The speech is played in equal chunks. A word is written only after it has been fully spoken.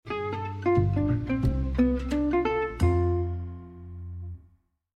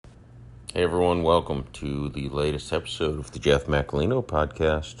Hey everyone, welcome to the latest episode of the Jeff McElino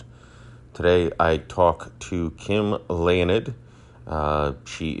podcast. Today I talk to Kim Leinad.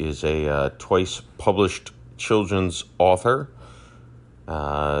 She is a twice published children's author,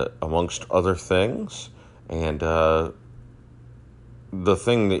 amongst other things. And the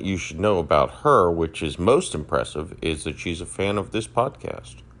thing that you should know about her, which is most impressive, is that she's a fan of this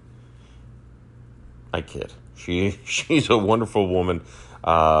podcast. I kid. She's a wonderful woman.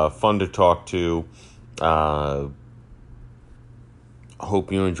 Fun to talk to.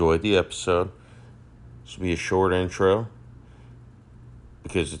 Hope you enjoyed the episode. This will be a short intro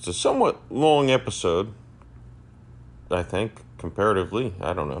because it's a somewhat long episode, I think, comparatively.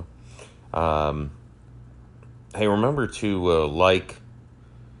 I don't know. Hey, remember to like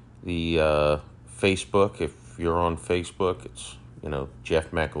the Facebook. If you're on Facebook, it's,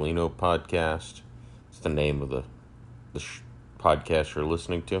 Jeff McElino Podcast. It's the name of the podcast you're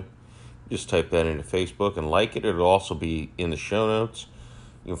listening to. Just type that into Facebook and like it. It'll also be in the show notes.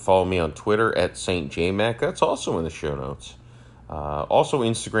 You can follow me on Twitter at St. JMac. That's also in the show notes. Also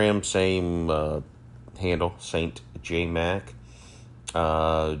Instagram, same handle, St. JMac.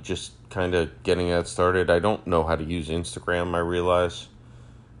 Just kind of getting that started. I don't know how to use Instagram, I realize.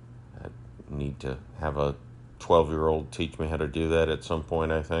 I need to have a 12-year-old teach me how to do that at some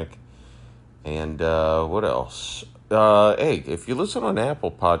point, I think. And what else? Hey, if you listen on Apple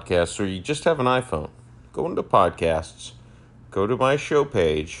Podcasts or you just have an iPhone, go into podcasts, go to my show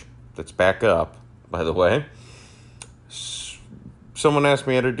page that's back up, by the way. Someone asked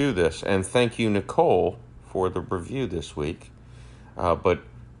me how to do this, and thank you, Nicole, for the review this week. But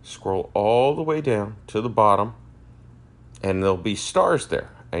scroll all the way down to the bottom, and there'll be stars there.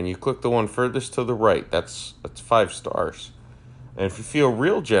 And you click the one furthest to the right. That's 5 stars. And if you feel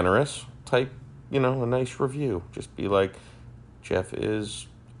real generous, type a nice review. Just be like, Jeff is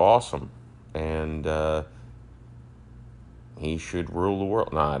awesome, and he should rule the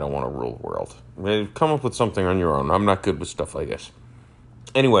world. No, I don't want to rule the world. Come up with something on your own. I'm not good with stuff like this.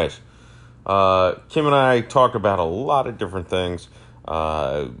 Anyways, Kim and I talk about a lot of different things.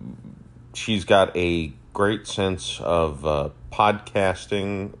 She's got a great sense of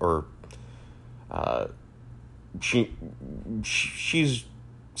podcasting, or she's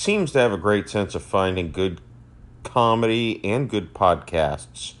seems to have a great sense of finding good comedy and good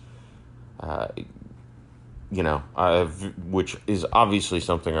podcasts, which is obviously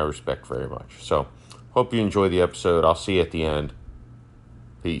something I respect very much. So, hope you enjoy the episode. I'll see you at the end.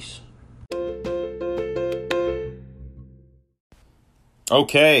 Peace.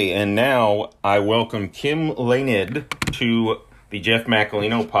 Okay, and now I welcome Kim Leinad to the Jeff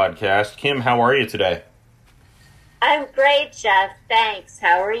McElino podcast. Kim, how are you today? I'm great, Jeff. Thanks.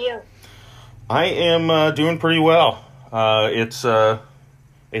 How are you? I am doing pretty well. It's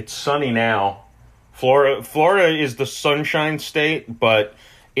sunny now. Florida is the sunshine state, but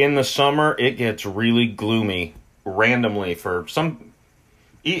in the summer it gets really gloomy randomly for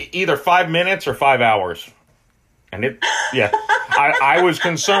either 5 minutes or 5 hours. And I was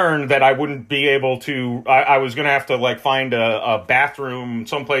concerned that I wouldn't be able to, I was going to have to find a bathroom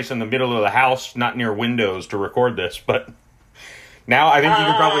someplace in the middle of the house, not near windows, to record this. But now I think you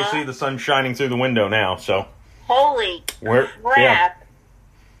can probably see the sun shining through the window now. So holy crap.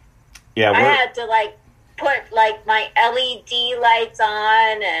 Yeah, I had to put my LED lights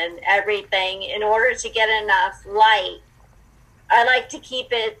on and everything in order to get enough light. I like to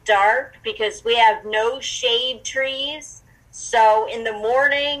keep it dark because we have no shade trees. So in the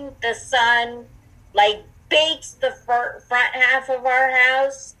morning, the sun bakes the front half of our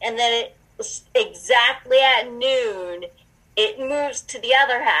house, and then exactly at noon, it moves to the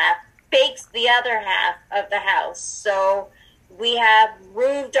other half, bakes the other half of the house. So we have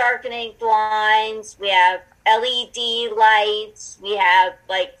room darkening blinds, we have LED lights, we have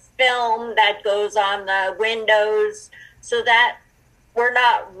film that goes on the windows, so that we're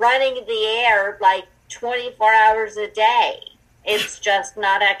not running the air 24 hours a day. It's just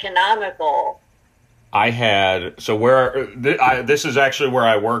not economical. This is actually where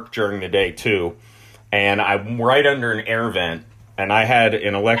I work during the day too, and I'm right under an air vent, and I had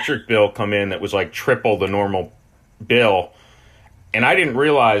an electric bill come in that was triple the normal bill, and I didn't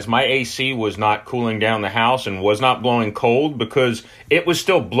realize my AC was not cooling down the house and was not blowing cold because it was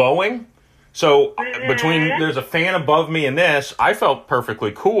still blowing. So there's a fan above me and this, I felt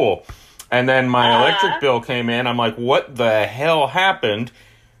perfectly cool. And then my electric bill came in. I'm like, what the hell happened?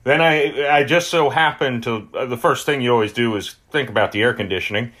 Then I just so happened to, the first thing you always do is think about the air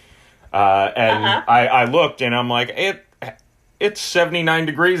conditioning. I looked and I'm like, it's 79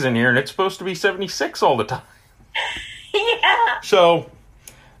 degrees in here and it's supposed to be 76 all the time. Yeah. So,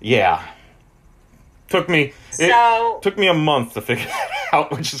 yeah. It took me a month to figure that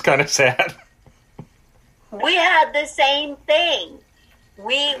out, which is kind of sad. We had the same thing.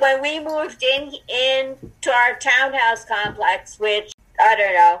 When we moved in to our townhouse complex, which I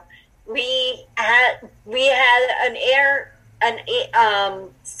don't know, we had an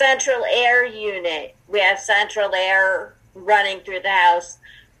central air unit. We have central air running through the house,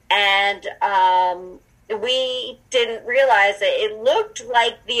 and we didn't realize that it looked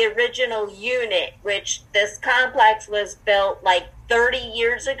like the original unit, which this complex was built like 30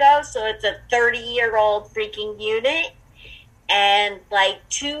 years ago, so it's a 30-year-old freaking unit. And like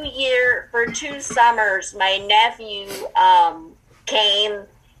 2 summers, my nephew came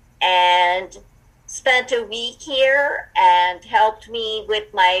and spent a week here and helped me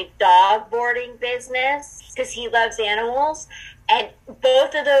with my dog boarding business because he loves animals. And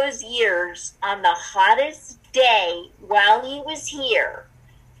both of those years, on the hottest day while he was here,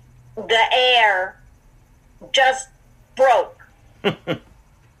 the air just broke.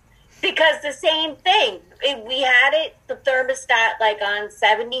 Because the same thing, we had the thermostat like on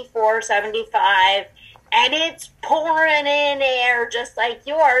 74, 75, and it's pouring in air just like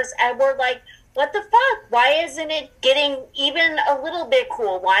yours. And we're like, what the fuck? Why isn't it getting even a little bit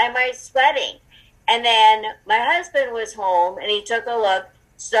cool? Why am I sweating? And then my husband was home and he took a look.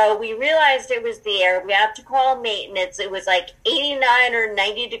 So we realized it was the air. We have to call maintenance. It was like 89 or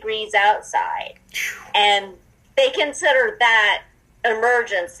 90 degrees outside. And they consider that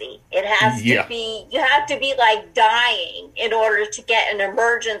emergency. It has to be, you have to be like dying in order to get an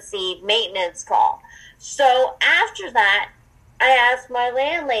emergency maintenance call. So after that, I asked my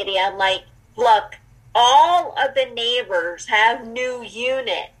landlady, I'm like, look, all of the neighbors have new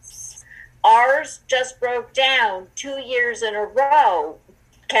units. Ours just broke down 2 years in a row.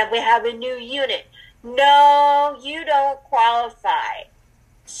 Can we have a new unit? No, you don't qualify.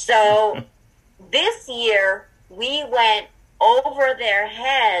 So this year we went over their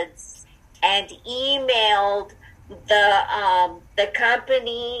heads and emailed the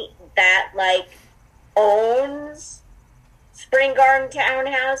company that like owns Spring Garden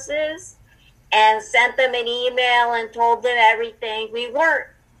townhouses and sent them an email and told them everything. We weren't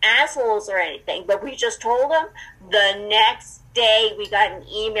assholes or anything, but we just told them. The next day we got an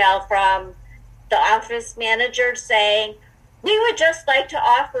email from the office manager saying, we would just like to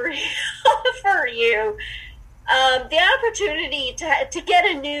offer you the opportunity to get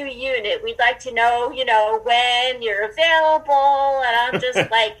a new unit. We'd like to know, when you're available. And I'm just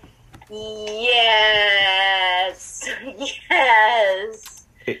like, yes.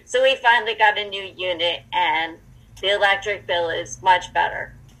 So we finally got a new unit, and the electric bill is much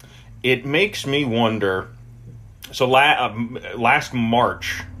better. It makes me wonder. So last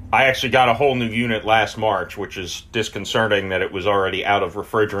March, I actually got a whole new unit last March, which is disconcerting that it was already out of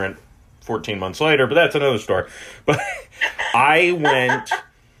refrigerant 14 months later, but that's another story. But I went,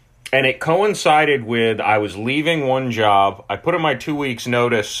 and it coincided with I was leaving one job. I put in my 2 weeks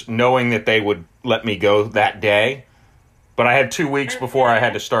notice knowing that they would let me go that day, but I had 2 weeks before I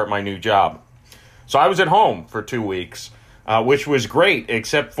had to start my new job. So I was at home for 2 weeks, which was great,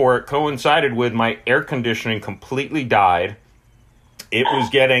 except for it coincided with my air conditioning completely died. It was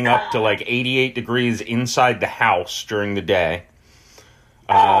getting up to like 88 degrees inside the house during the day.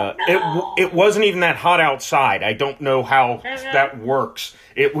 It wasn't even that hot outside. I don't know how that works.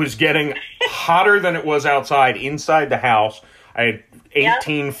 It was getting hotter than it was outside inside the house. I had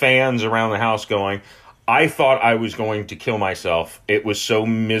 18 fans around the house going. I thought I was going to kill myself. It was so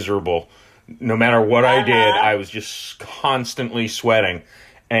miserable. No matter what I did, I was just constantly sweating.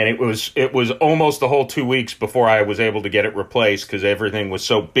 And it was almost the whole 2 weeks before I was able to get it replaced because everything was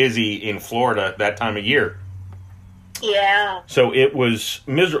so busy in Florida that time of year. Yeah. So it was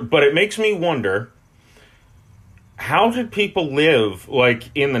miserable. But it makes me wonder, how did people live like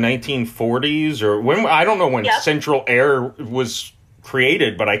in the 1940s or when? I don't know when central air was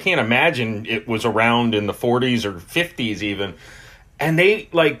created, but I can't imagine it was around in the 40s or 50s even. And they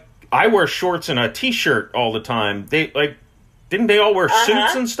like, I wear shorts and a t-shirt all the time. They like, didn't they all wear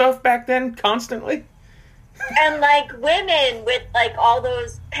suits and stuff back then constantly? And like women with like all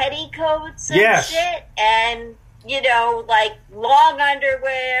those petticoats and shit, and like long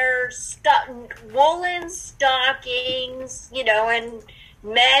underwear, woolen stockings, and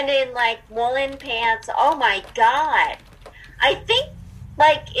men in like woolen pants. Oh my God. I think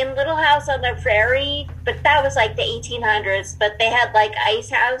like in Little House on the Prairie, but that was like the 1800s, but they had like ice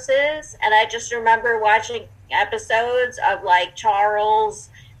houses. And I just remember watching episodes of like Charles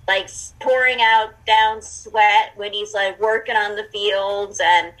like pouring down sweat when he's like working on the fields,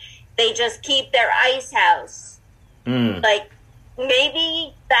 and they just keep their ice house. Like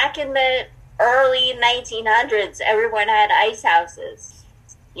maybe back in the early 1900s, everyone had ice houses,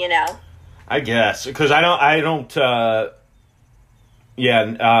 you know? I guess, because I don't,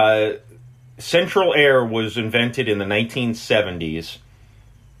 central air was invented in the 1970s,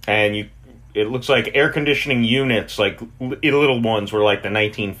 and it looks like air conditioning units, like little ones, were like the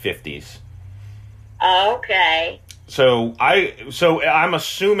 1950s. Okay. So I'm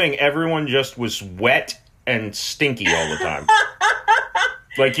assuming everyone just was wet and stinky all the time.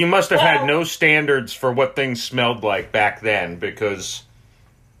 Like, you must have had no standards for what things smelled like back then, because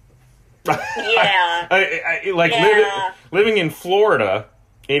Yeah. living in Florida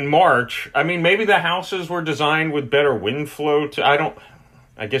in March, I mean, maybe the houses were designed with better wind flow.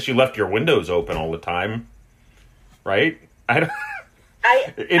 I guess you left your windows open all the time, right?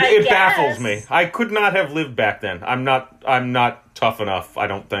 It baffles me. I could not have lived back then. I'm not tough enough, I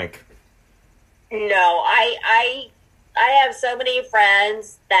don't think. No, I have so many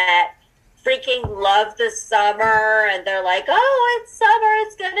friends that freaking love the summer, and they're like, oh, it's summer,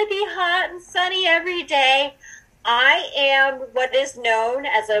 it's going to be hot and sunny every day. I am what is known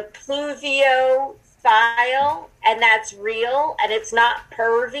as a pluviophile, and that's real, and it's not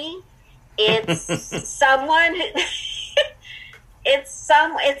pervy. It's someone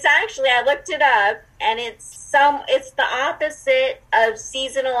it's actually, I looked it up, and it's the opposite of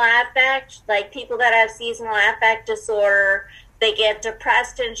seasonal affect. Like, people that have seasonal affect disorder, they get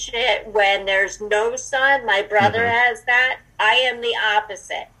depressed and shit when there's no sun. My brother has that. I am the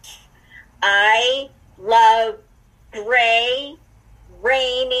opposite. I love gray,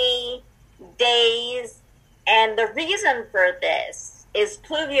 rainy days, and the reason for this is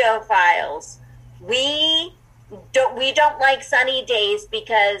pluviophiles. We don't like sunny days,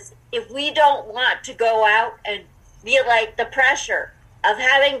 because if we don't want to go out and feel like the pressure of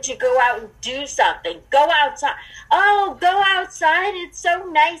having to go out and do something, go outside. Oh, go outside. It's so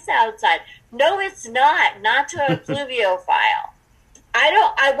nice outside. No, it's not. Not to a pluviophile.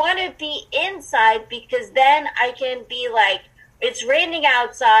 I want to be inside, because then I can be like, it's raining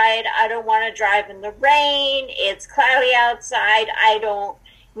outside. I don't want to drive in the rain. It's cloudy outside. I don't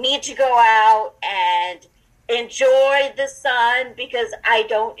need to go out and enjoy the sun, because I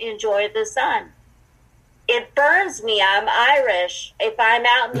don't enjoy the sun. It burns me. I'm Irish. If I'm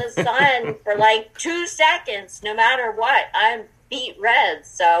out in the sun for like 2 seconds, no matter what, I'm beet red.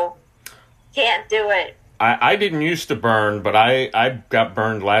 So can't do it. I didn't used to burn, but I got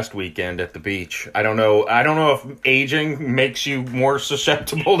burned last weekend at the beach. I don't know if aging makes you more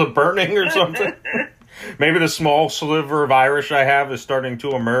susceptible to burning or something. Maybe the small sliver of Irish I have is starting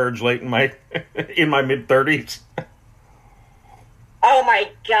to emerge late in my mid-30s. Oh my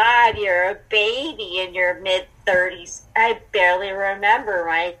God, you're a baby in your mid-30s. I barely remember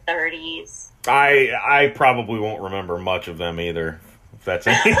my 30s. I probably won't remember much of them either, if that's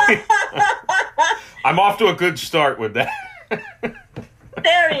anything. I'm off to a good start with that.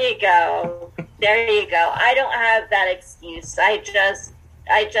 There you go. I don't have that excuse. I just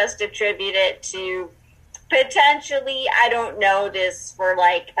attribute it to potentially, I don't know this for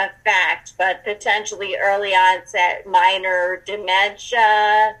like a fact, but potentially early onset minor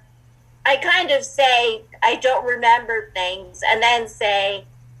dementia. I kind of say I don't remember things, and then say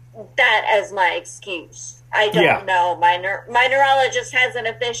that as my excuse. I don't know. My neurologist hasn't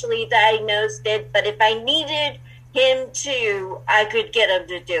officially diagnosed it, but if I needed him to, I could get him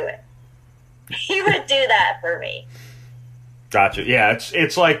to do it. He would do that for me. Gotcha. Yeah,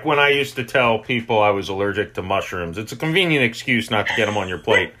 it's like when I used to tell people I was allergic to mushrooms. It's a convenient excuse not to get them on your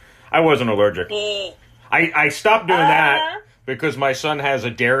plate. I wasn't allergic. I stopped doing that because my son has a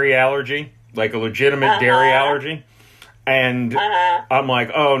dairy allergy, like a legitimate dairy allergy. And I'm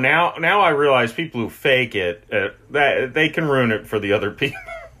like, oh, now I realize people who fake it, that they can ruin it for the other people.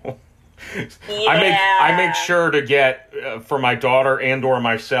 I make sure to get for my daughter and or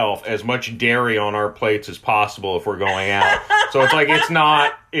myself as much dairy on our plates as possible if we're going out. So it's like it's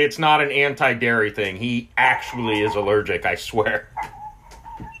not an anti-dairy thing. He actually is allergic, I swear.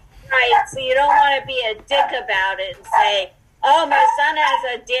 Right, so you don't want to be a dick about it and say, oh, my son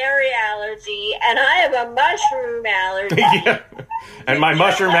has a dairy allergy and I have a mushroom allergy. Yeah. And my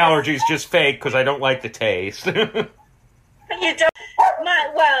mushroom allergy is just fake because I don't like the taste. You don't.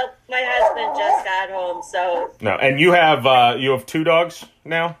 My husband just got home, so no. And you have 2 dogs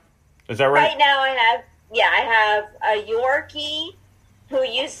now? Is that right? Right now I have a Yorkie who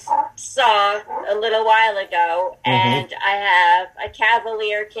you saw a little while ago, and I have a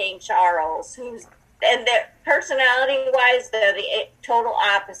Cavalier King Charles, and they're personality-wise, they're the total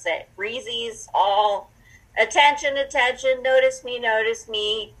opposite. Breezy's all attention, notice me,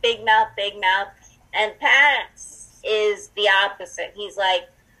 big mouth, and Pat's is the opposite. He's like,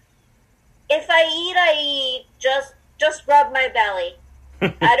 if I eat, just rub my belly.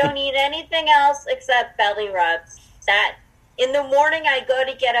 I don't eat anything else except belly rubs. That in the morning I go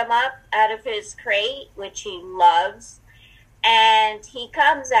to get him up out of his crate, which he loves, and he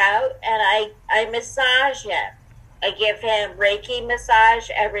comes out and I massage him. I give him Reiki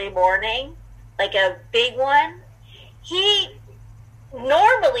massage every morning, like a big one.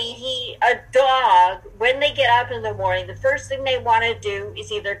 A dog, when they get up in the morning, the first thing they want to do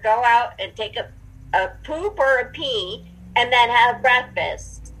is either go out and take a poop or a pee and then have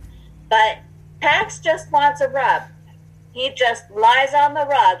breakfast. But Pax just wants a rub. He just lies on the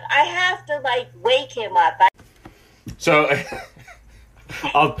rug. I have to, wake him up. So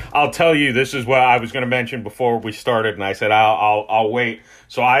I'll tell you, this is what I was going to mention before we started, and I said I'll wait.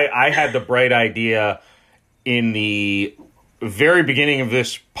 So I had the bright idea in the very beginning of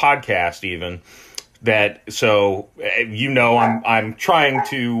this podcast, even that. So I'm trying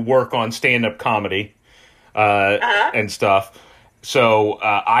to work on stand-up comedy and stuff. So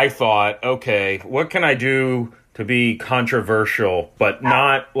I thought, okay, what can I do to be controversial, but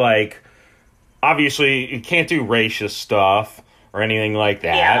not obviously you can't do racist stuff or anything like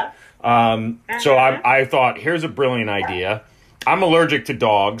that. Yeah. So I thought, here's a brilliant idea. I'm allergic to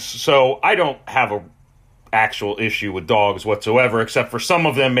dogs, so I don't have a actual issue with dogs whatsoever, except for some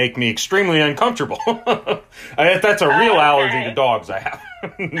of them make me extremely uncomfortable. That's a real allergy to dogs I have.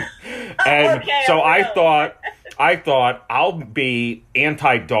 And so I thought I'll be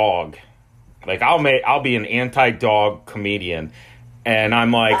anti-dog. I'll be an anti-dog comedian. And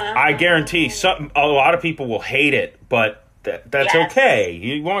I'm like, I guarantee a lot of people will hate it, but that's okay.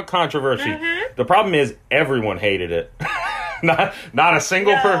 You want controversy. Mm-hmm. The problem is everyone hated it. not a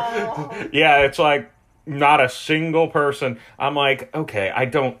single person. Yeah, it's like not a single person. I'm like, okay, I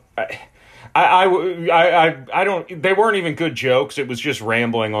don't. They weren't even good jokes. It was just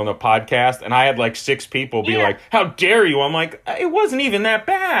rambling on the podcast, and I had 6 people be like, "How dare you?" I'm like, it wasn't even that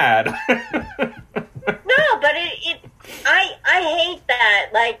bad. No, but I hate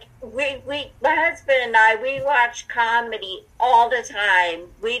that. My husband and I, we watch comedy all the time.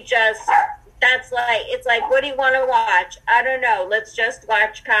 It's like, what do you want to watch? I don't know. Let's just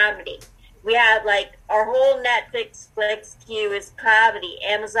watch comedy. We have our whole Netflix queue is comedy.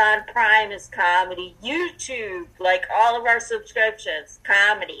 Amazon Prime is comedy. YouTube, all of our subscriptions,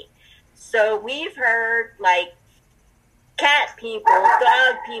 comedy. So we've heard cat people,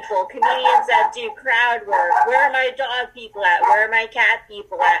 dog people, comedians that do crowd work. Where are my dog people at? Where are my cat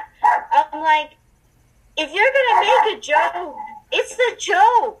people at? I'm like, if you're going to make a joke, it's a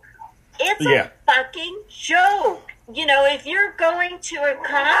joke. It's a fucking joke. If you're going to a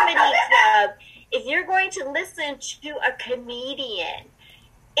comedy club, if you're going to listen to a comedian,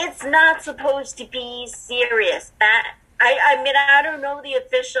 it's not supposed to be serious. I don't know the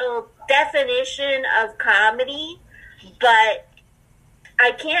official definition of comedy, but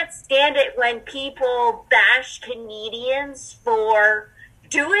I can't stand it when people bash comedians for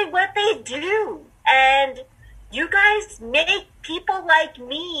doing what they do. And you guys make people like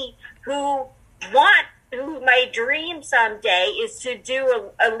me who my dream someday is to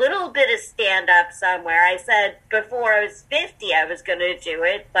do a little bit of stand-up somewhere. I said before I was 50 I was going to do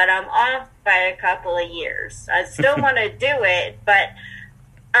it, but I'm off by a couple of years. I still want to do it, but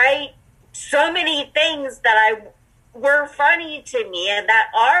so many things that were funny to me and that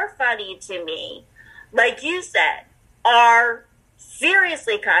are funny to me, like you said, are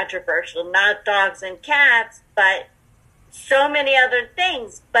seriously controversial. Not dogs and cats, but so many other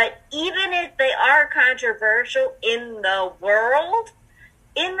things. But even if they are controversial in the world,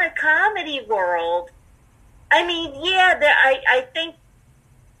 in the comedy world, I mean, I think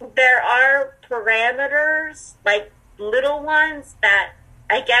there are parameters, little ones, that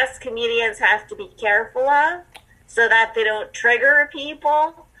I guess comedians have to be careful of so that they don't trigger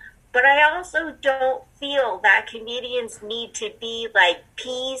people. But I also don't feel that comedians need to be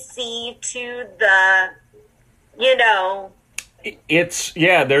PC to the, It's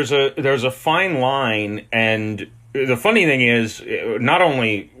there's a fine line, and the funny thing is, not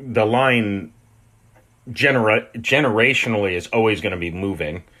only the line generationally is always going to be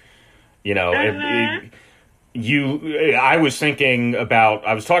moving. I was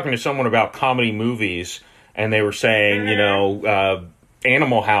talking to someone about comedy movies, and they were saying,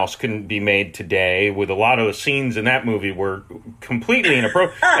 Animal House couldn't be made today, with a lot of the scenes in that movie were completely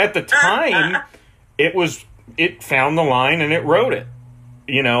inappropriate. At the time, it found the line and it wrote it,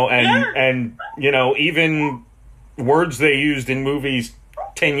 and even words they used in movies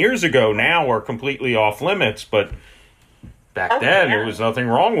 10 years ago now are completely off limits, but back then there was nothing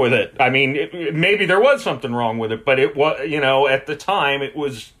wrong with it. I mean, maybe there was something wrong with it, but it was, at the time it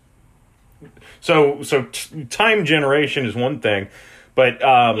was time generation is one thing, but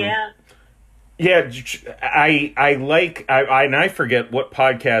I forget what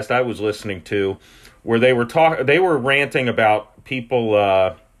podcast I was listening to where they were ranting about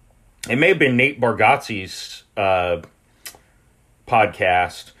people. It may have been Nate Bargatze's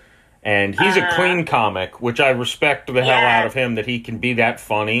podcast, and he's a clean comic, which I respect the hell out of him, that he can be that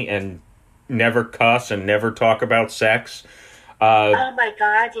funny and never cuss and never talk about sex. Oh my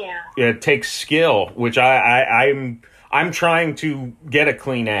God, yeah. It takes skill, which I'm trying to get a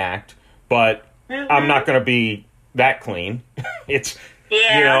clean act, but I'm not going to be that clean. It's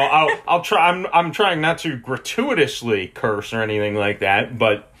I'll try. I'm trying not to gratuitously curse or anything like that,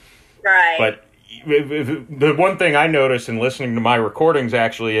 but the one thing I notice in listening to my recordings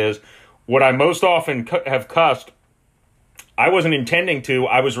actually is what I most often have cussed. I wasn't intending to.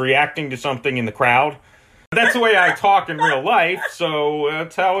 I was reacting to something in the crowd. That's the way I talk in real life, so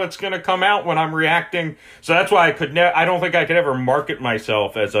that's how it's going to come out when I'm reacting. So that's why I don't think I could ever market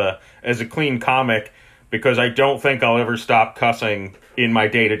myself as a clean comic, because I don't think I'll ever stop cussing in my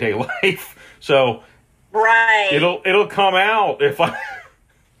day-to-day life. So it'll come out if I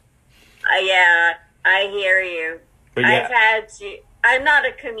yeah, I hear you. But yeah. I'm not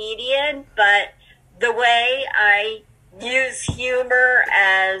a comedian, but the way I use humor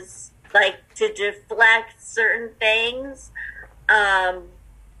as like to deflect certain things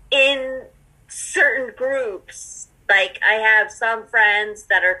in certain groups. Like I have some friends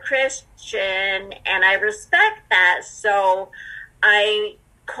that are Christian and I respect that. So I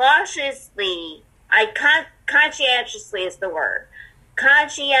conscientiously is the word.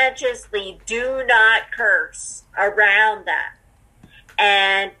 Conscientiously do not curse around that.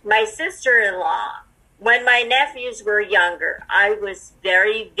 And my sister-in-law, when my nephews were younger, I was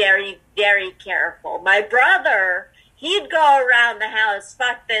very, very, very careful. My brother, he'd go around the house,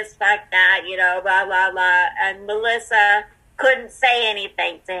 fuck this, fuck that, blah, blah, blah. And Melissa couldn't say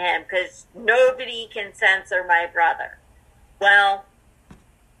anything to him because nobody can censor my brother. Well,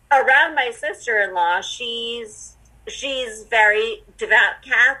 around my sister-in-law, she's very devout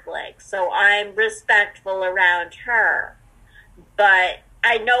Catholic, so I'm respectful around her. But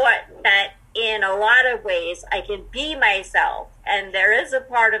I know that in a lot of ways I can be myself, and there is a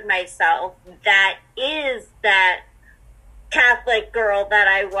part of myself that is that Catholic girl that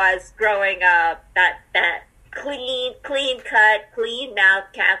I was growing up, that clean cut, clean mouth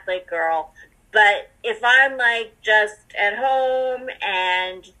Catholic girl. But if I'm like just at home,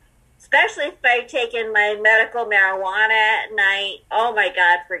 and especially if I've taken my medical marijuana at night, oh my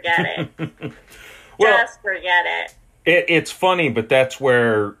God, forget it. Just forget it. It's funny, but that's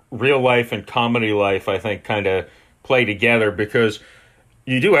where real life and comedy life, I think, kind of play together, because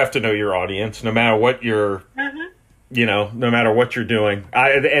you do have to know your audience, no matter what you're, no matter what you're doing.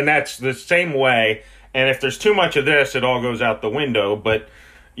 And that's the same way. And if there's too much of this, it all goes out the window. But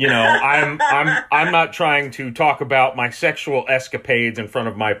I'm not trying to talk about my sexual escapades in front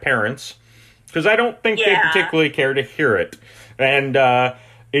of my parents, because I don't think they particularly care to hear it. And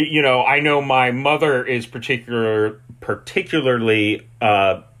I know my mother is particularly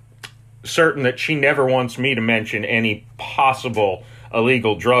certain that she never wants me to mention any possible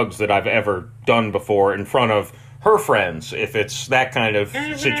illegal drugs that I've ever done before in front of her friends, if it's that kind of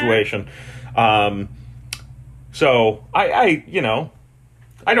situation. So I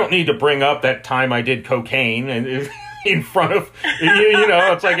don't need to bring up that time I did cocaine and in front of,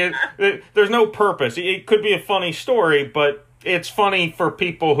 it's like there's no purpose. It could be a funny story, but it's funny for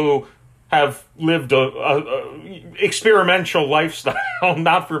people who have lived a experimental lifestyle,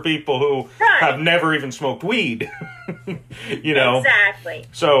 not for people who have never even smoked weed. Exactly.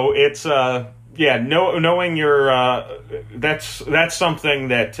 So it's knowing your that's something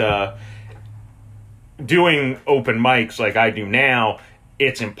that doing open mics like I do now,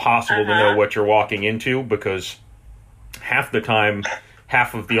 it's impossible to know what you're walking into, because half the time,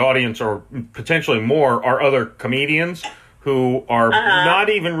 half of the audience, or potentially more, are other comedians who are not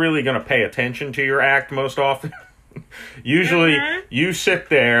even really going to pay attention to your act most often. Usually you sit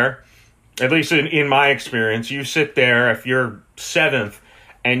there, at least in my experience, you sit there if you're seventh,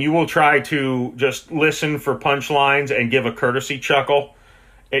 and you will try to just listen for punchlines and give a courtesy chuckle.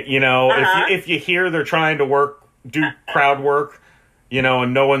 If you hear they're trying to do crowd work,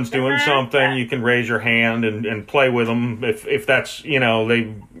 and no one's doing something, you can raise your hand and play with them. If that's,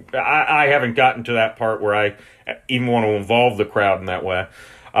 I haven't gotten to that part where I even want to involve the crowd in that way.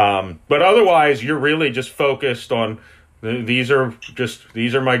 But otherwise, you're really just focused on, these are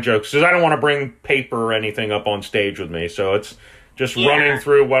my jokes. Because I don't want to bring paper or anything up on stage with me. So just Yeah. running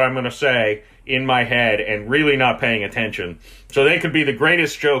through what I'm going to say in my head and really not paying attention. So they could be the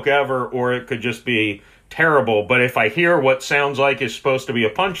greatest joke ever, or it could just be terrible. But if I hear what sounds like is supposed to be a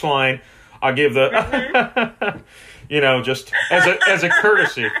punchline, I'll give the, just as a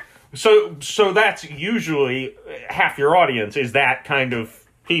courtesy. So that's usually half your audience is that kind of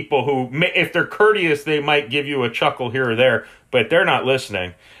people who, if they're courteous, they might give you a chuckle here or there, but they're not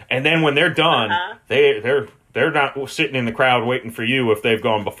listening. And then when they're done, they're not sitting in the crowd waiting for you if they've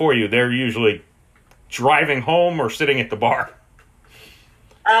gone before you. They're usually driving home or sitting at the bar.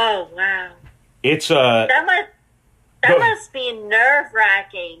 Oh, wow. It's that must be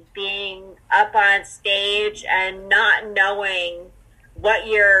nerve-wracking, being up on stage and not knowing what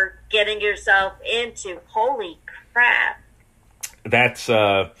you're getting yourself into. Holy crap. That's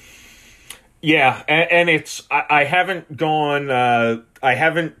yeah, and it's I haven't gone I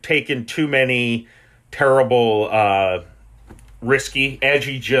haven't taken too many terrible risky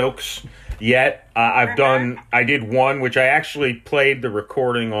edgy jokes yet. I did one which I actually played the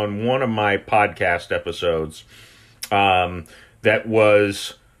recording on one of my podcast episodes that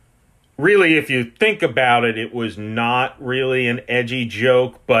was really, if you think about it, it was not really an edgy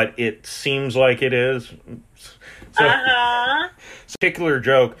joke, but it seems like it is. So, particular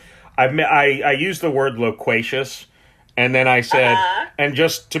joke, I used the word loquacious, and then I said, and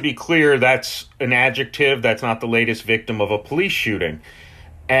just to be clear, that's an adjective. That's not the latest victim of a police shooting.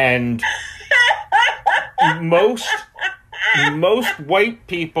 And most white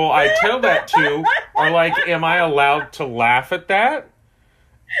people I tell that to are like, am I allowed to laugh at that?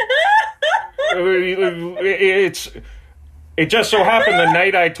 It just so happened the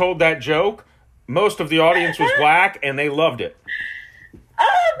night I told that joke, most of the audience was black, and they loved it.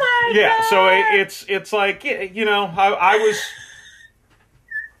 Oh my God. So it's like, I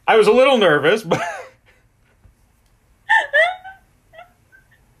was a little nervous, but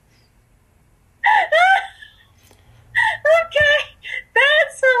okay,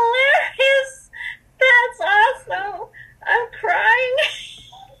 that's hilarious. That's awesome. I'm crying.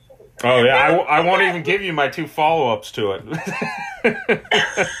 oh yeah, I won't even give you my 2 follow-ups to it. No,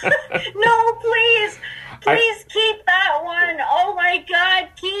 please keep that one. Oh my God,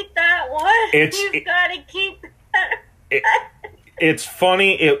 keep that one. You've got to keep that. It's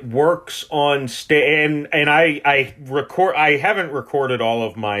funny. It works on stage, and I haven't recorded all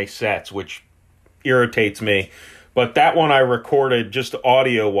of my sets, which irritates me. But that one I recorded just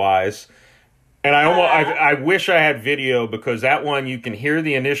audio wise, and I wish I had video, because that one you can hear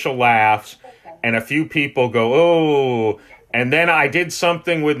the initial laughs, and a few people go, oh, and then I did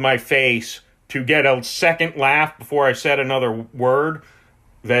something with my face to get a second laugh before I said another word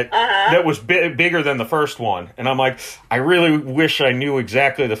that was bigger than the first one. And I'm like, I really wish I knew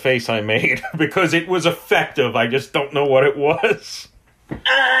exactly the face I made, because it was effective. I just don't know what it was.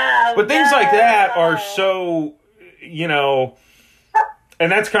 But things like that are so,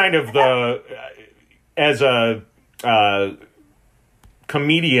 and that's kind of as a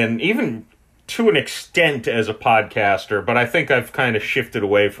comedian, even to an extent as a podcaster, but I think I've kind of shifted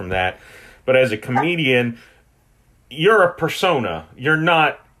away from that. But as a comedian, you're a persona. You're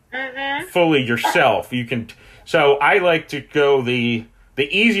not fully yourself. So I like to go the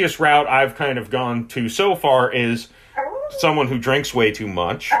easiest route I've kind of gone to so far is someone who drinks way too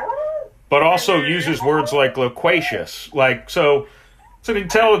much, but also uses words like loquacious. So it's an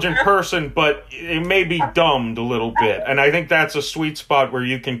intelligent person, but it may be dumbed a little bit. And I think that's a sweet spot where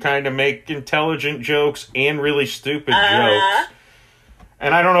you can kind of make intelligent jokes and really stupid jokes.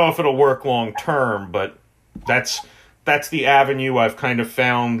 And I don't know if it'll work long term, but that's the avenue I've kind of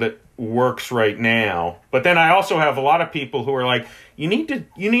found that works right now. But then I also have a lot of people who are like, you need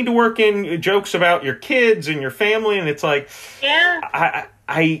to work in jokes about your kids and your family, and it's like, yeah,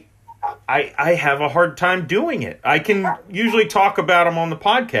 I have a hard time doing it. I can usually talk about them on the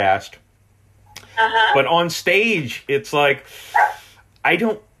podcast, but on stage, it's like, I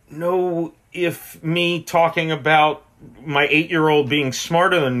don't know if me talking about my 8-year-old being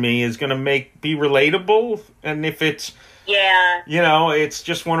smarter than me is going to be relatable. And if it's, it's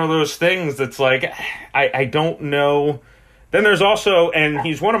just one of those things that's like, I don't know. Then there's also, and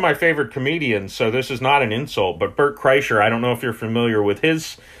he's one of my favorite comedians, so this is not an insult, but Bert Kreischer, I don't know if you're familiar with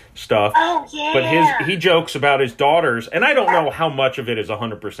his stuff. Oh, yeah. But he jokes about his daughters, and I don't know how much of it is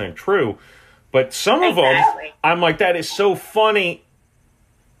 100% true, but some of them, I'm like, that is so funny.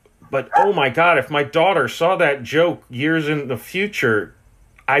 But, oh my God, if my daughter saw that joke years in the future,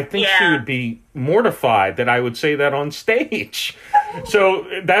 I think she would be mortified that I would say that on stage. So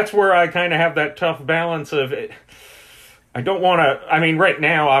that's where I kind of have that tough balance of it. I don't want to, right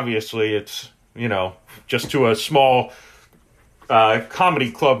now, obviously, it's, just to a small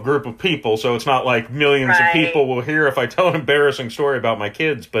comedy club group of people, so it's not like millions of people will hear if I tell an embarrassing story about my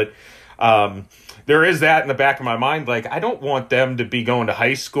kids, but there is that in the back of my mind. Like, I don't want them to be going to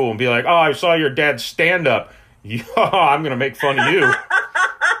high school and be like, oh, I saw your dad's stand-up. I'm going to make fun of you.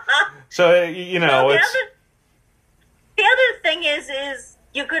 So, you know, well, it's... The other thing is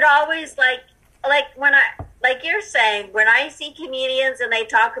you could always, like when like you're saying, when I see comedians and they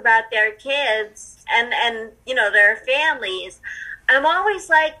talk about their kids and you know, their families, I'm always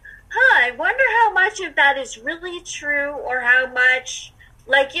like, I wonder how much of that is really true, or how much,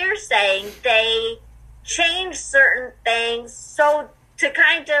 like you're saying, they change certain things so to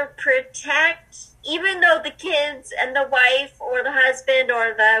kind of protect, even though the kids and the wife or the husband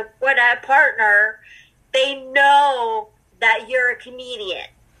or the whatever partner, they know that you're a comedian.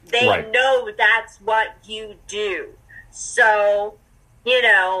 They know that's what you do. So, you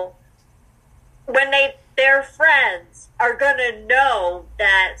know, when their friends are going to know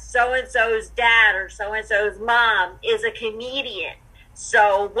that so-and-so's dad or so-and-so's mom is a comedian.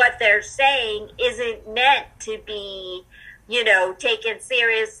 So what they're saying isn't meant to be, you know, taken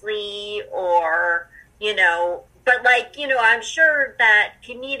seriously, or, you know, but like, you know, I'm sure that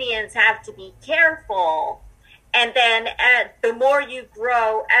comedians have to be careful. And then the more you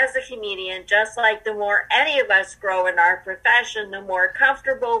grow as a comedian, just like the more any of us grow in our profession, the more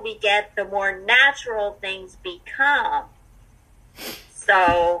comfortable we get, the more natural things become.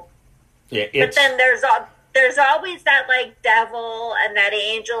 So, yeah, but then there's always that like devil and that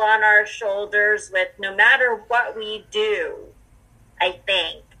angel on our shoulders with no matter what we do, I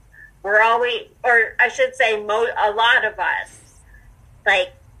think. We're always, or I should say a lot of us,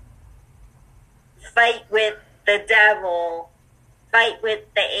 like, fight with the devil, fight with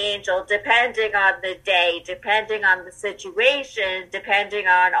the angel, depending on the day, depending on the situation, depending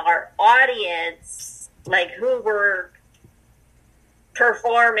on our audience, like who we're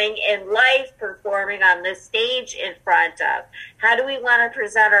performing in life, performing on the stage in front of. How do we want to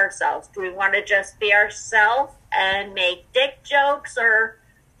present ourselves? Do we want to just be ourselves and make dick jokes or,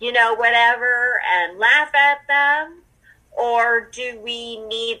 you know, whatever, and laugh at them? Or do we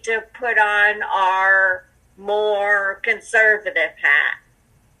need to put on our more conservative hat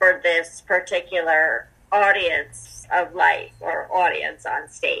for this particular audience of life or audience on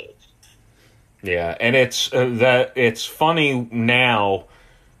stage? Yeah, and it's funny now,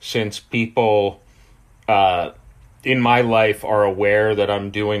 since people in my life are aware that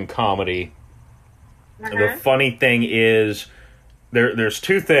I'm doing comedy. The funny thing is, there's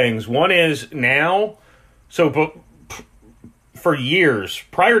two things. One is now, but for years,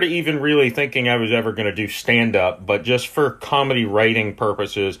 prior to even really thinking I was ever going to do stand-up, but just for comedy writing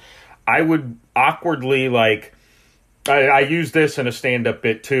purposes, I would awkwardly, like, I use this in a stand-up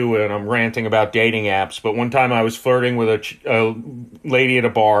bit too, and I'm ranting about dating apps, but one time I was flirting with a lady at a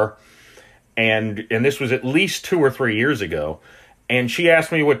bar, and this was at least 2 or 3 years ago, and she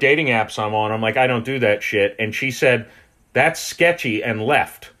asked me what dating apps I'm on. I'm like, I don't do that shit, and she said, that's sketchy, and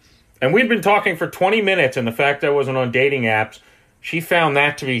left. And we'd been talking for 20 minutes, and the fact I wasn't on dating apps, she found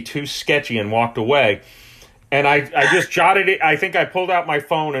that to be too sketchy and walked away. And I just jotted it. I think I pulled out my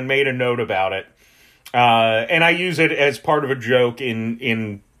phone and made a note about it. And I use it as part of a joke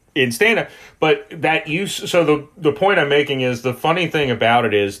in stand-up. But that so the point I'm making is, the funny thing about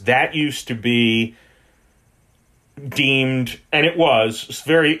it is that used to be deemed, and it was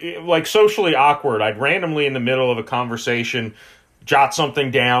very, like, socially awkward. I'd randomly in the middle of a conversation jot something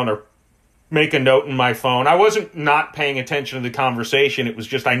down or make a note in my phone. I wasn't not paying attention to the conversation. It was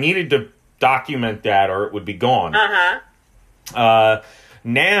just I needed to document that or it would be gone.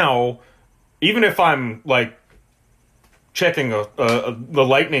 Now, even if I'm, like, checking the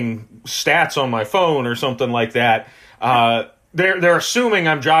lightning stats on my phone or something like that, they're assuming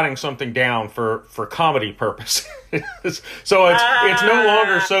I'm jotting something down for comedy purposes. So it's no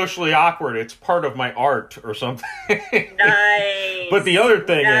longer socially awkward. It's part of my art or something. Nice. But the other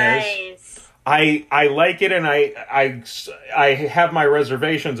thing is, I like it, and I have my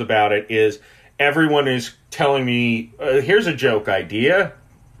reservations about it, is everyone is telling me, here's a joke idea,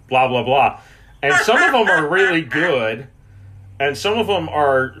 blah, blah, blah. And some of them are really good, and some of them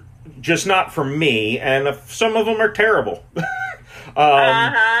are just not for me, and some of them are terrible.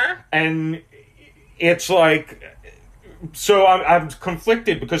 And it's like, so I'm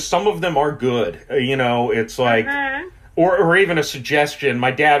conflicted, because some of them are good. You know, it's like, or even a suggestion. My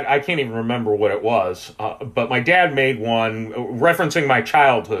dad, I can't even remember what it was, but my dad made one referencing my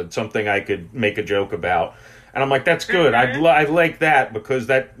childhood, something I could make a joke about. And I'm like, that's good. I like that, because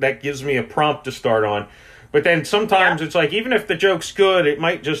that gives me a prompt to start on. But then sometimes it's like, even if the joke's good, it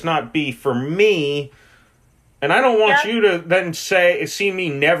might just not be for me. And I don't want you to then see me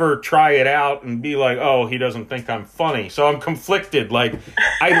never try it out and be like, oh, he doesn't think I'm funny. So I'm conflicted. Like,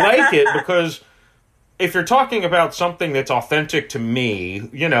 I like it because if you're talking about something that's authentic to me,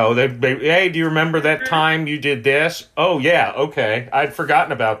 you know, hey, do you remember that time you did this? Oh, yeah, okay. I'd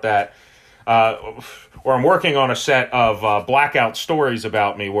forgotten about that. Or I'm working on a set of blackout stories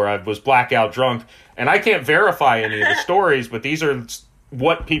about me where I was blackout drunk. And I can't verify any of the stories, but these are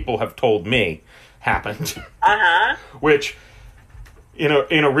what people have told me happened. Which, you know,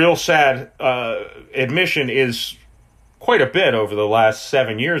 in a real sad admission is quite a bit over the last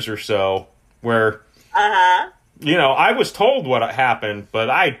 7 years or so, where, you know, I was told what happened, but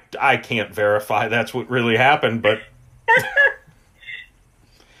I can't verify that's what really happened, but...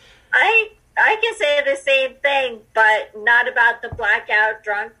 I can say the same thing, but not about the blackout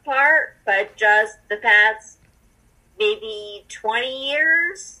drunk part, but just the past maybe 20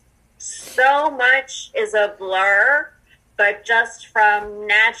 years. So much is a blur, but just from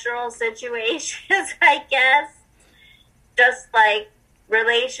natural situations, I guess. Just like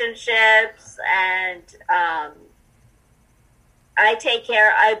relationships and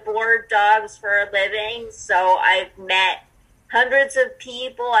I board dogs for a living, so I've met hundreds of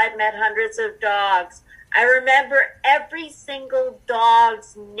people. I've met hundreds of dogs. I remember every single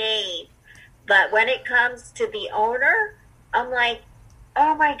dog's name. But when it comes to the owner, I'm like,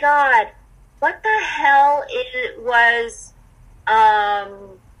 oh my God, what the hell was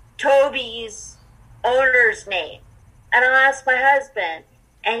Toby's owner's name? And I'll ask my husband,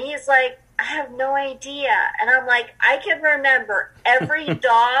 and he's like, I have no idea. And I'm like, I can remember every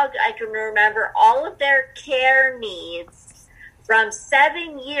dog. I can remember all of their care needs from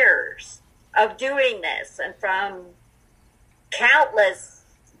 7 years of doing this and from countless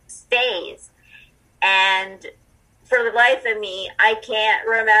stays. And for the life of me, I can't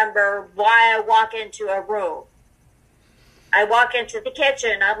remember why I walk into a room. I walk into the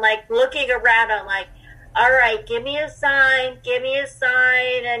kitchen. I'm like looking around. I'm like, all right, give me a sign,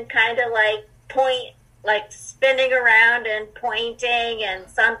 and kind of like point, like spinning around and pointing and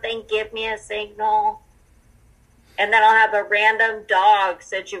something, give me a signal. And then I'll have a random dog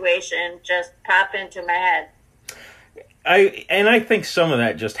situation just pop into my head. I think some of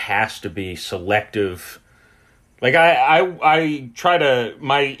that just has to be selective. Like I try to,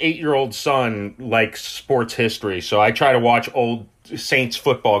 my 8-year-old son likes sports history, so I try to watch old Saints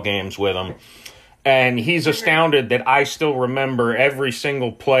football games with him. And he's astounded that I still remember every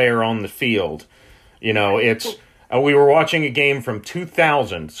single player on the field. You know, it's we were watching a game from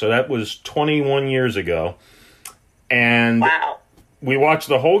 2000, so that was 21 years ago. And we watched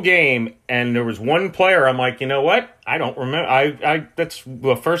the whole game, and there was one player. I'm like, you know what? I don't remember. I that's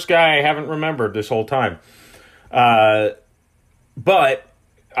the first guy I haven't remembered this whole time. But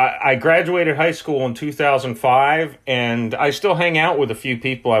I graduated high school in 2005, and I still hang out with a few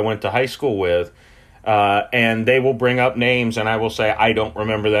people I went to high school with. And they will bring up names, and I will say, I don't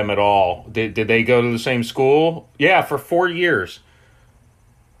remember them at all. Did they go to the same school? Yeah, for 4 years.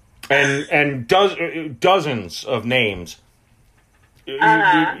 And dozens of names.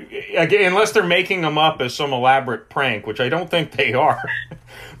 Again, unless they're making them up as some elaborate prank, which I don't think they are.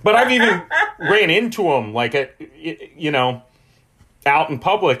 But I've even ran into them, like, out in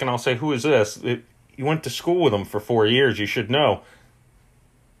public, and I'll say, who is this? You went to school with him for 4 years. You should know.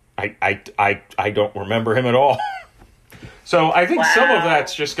 I don't remember him at all. So I think some of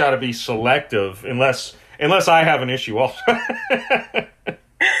that's just got to be selective, unless I have an issue also.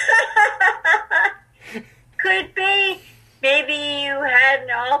 Could be. Maybe you had an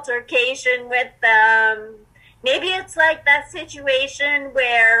altercation with them. Maybe it's like that situation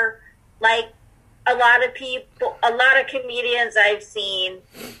where, like, a lot of comedians I've seen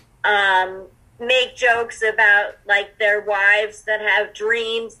make jokes about, like, their wives that have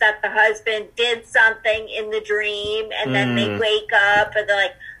dreams that the husband did something in the dream, and then they wake up and they're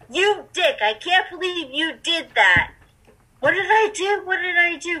like, you dick, I can't believe you did that. What did I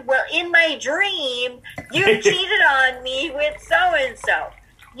do? Well, in my dream, you cheated on me with so-and-so.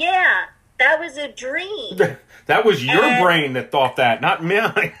 Yeah, that was a dream. That was your brain that thought that, not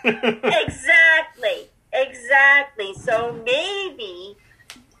mine. Exactly. So maybe,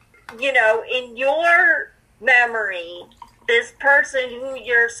 in your memory, this person who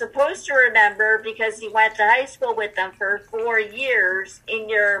you're supposed to remember because you went to high school with them for 4 years, in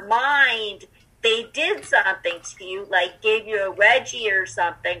your mind, they did something to you, like gave you a wedgie or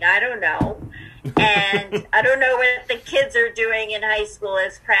something. I don't know. And I don't know what the kids are doing in high school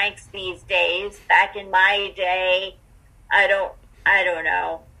as pranks these days. Back in my day, I don't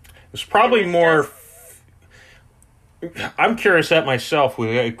know. It's probably more... I'm curious at myself.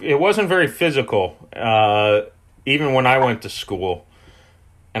 It wasn't very physical, even when I went to school,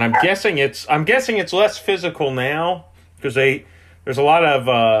 and I'm guessing it's less physical now because there's a lot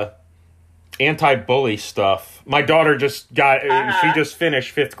of anti-bully stuff. My daughter just she just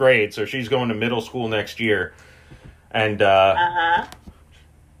finished 5th grade, so she's going to middle school next year, and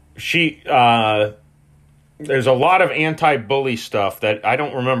she there's a lot of anti-bully stuff that I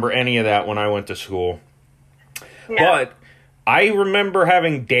don't remember any of that when I went to school. No. But I remember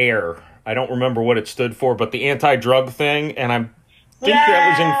having DARE. I don't remember what it stood for, but the anti-drug thing, and I think that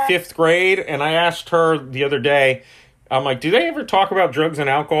was in 5th grade, and I asked her the other day, I'm like, do they ever talk about drugs and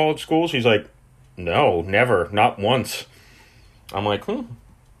alcohol at school? She's like, no, never, not once. I'm like,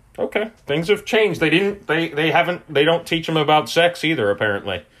 okay, things have changed. They don't teach them about sex either,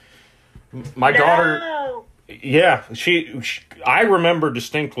 apparently. My daughter, I remember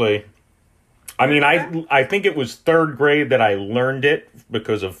distinctly. I mean, I think it was 3rd grade that I learned it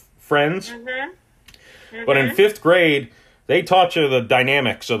because of friends. But in 5th grade, they taught you the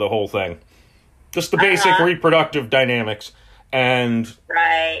dynamics of the whole thing. Just the basic reproductive dynamics. And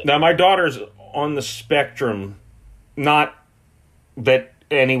now my daughter's on the spectrum, not that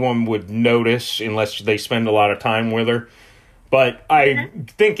anyone would notice unless they spend a lot of time with her. But I'm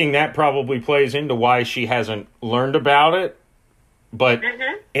thinking that probably plays into why she hasn't learned about it. But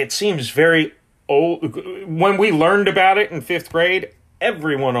it seems very old. When we learned about it in 5th grade,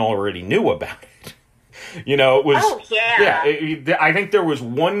 everyone already knew about it. You know, it was... Oh, yeah. I think there was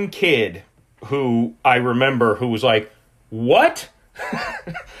one kid who I remember who was like, what?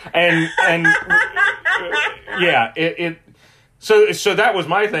 and So that was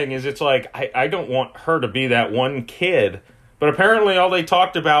my thing, is it's like, I don't want her to be that one kid. But apparently all they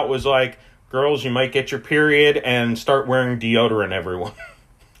talked about was like, girls, you might get your period and start wearing deodorant, everyone.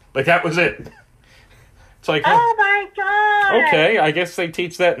 Like, that was it. It's like, oh my God. Okay, I guess they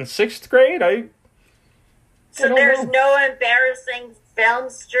teach that in 6th grade? So there's no embarrassing film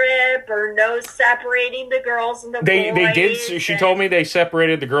strip or no separating the girls and the boys? They did. She told me they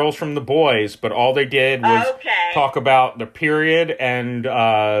separated the girls from the boys, but all they did was talk about the period, and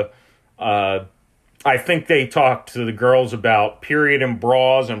I think they talked to the girls about period and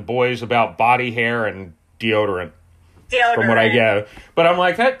bras, and boys about body hair and deodorant. From what I get. But I'm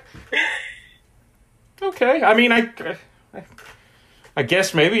like, that... Okay. I mean, I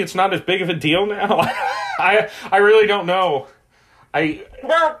guess maybe it's not as big of a deal now. I really don't know.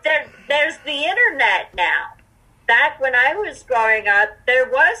 Well, there's the internet now. Back when I was growing up, there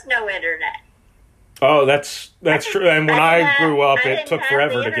was no internet. Oh, that's true. And when I grew up, it took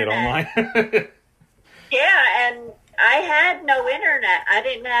forever to get online. Yeah, and I had no internet. I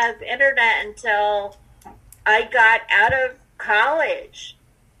didn't have internet until I got out of college,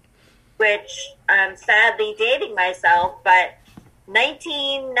 which I'm sadly dating myself, but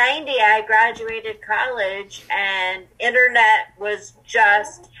 1990 I graduated college and internet was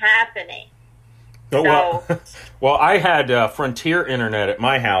just happening. Well, I had Frontier internet at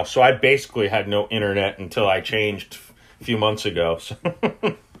my house, so I basically had no internet until I changed a few months ago. So.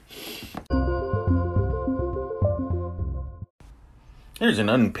 Here's an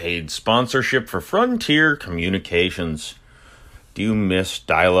unpaid sponsorship for Frontier Communications. Do you miss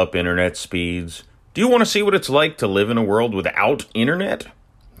dial-up internet speeds? Do you want to see what it's like to live in a world without internet?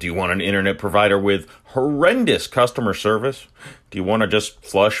 Do you want an internet provider with horrendous customer service? Do you want to just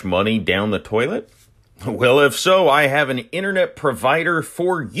flush money down the toilet? Well, if so, I have an internet provider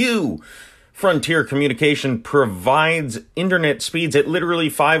for you. Frontier Communication provides internet speeds at literally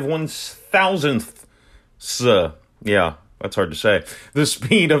 5/1000ths. Yeah, that's hard to say. The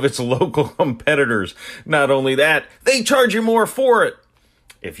speed of its local competitors. Not only that, they charge you more for it.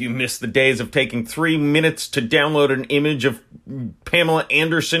 If you miss the days of taking 3 minutes to download an image of Pamela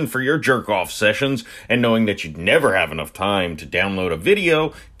Anderson for your jerk-off sessions and knowing that you'd never have enough time to download a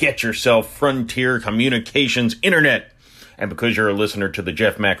video, get yourself Frontier Communications Internet. And because you're a listener to the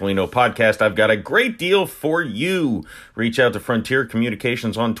Jeff Macalino podcast, I've got a great deal for you. Reach out to Frontier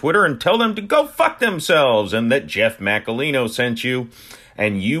Communications on Twitter and tell them to go fuck themselves and that Jeff Macalino sent you.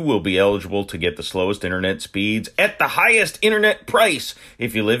 And you will be eligible to get the slowest internet speeds at the highest internet price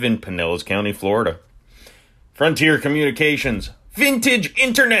if you live in Pinellas County, Florida. Frontier Communications, vintage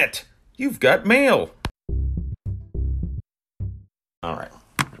internet. You've got mail. All right.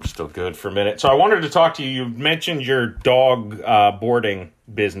 We're still good for a minute. So I wanted to talk to you. You mentioned your dog boarding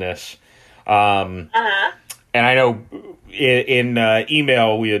business. And I know in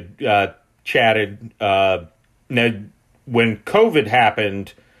email we had chatted. When COVID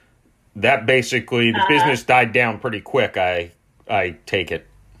happened, that basically the business died down pretty quick. I take it.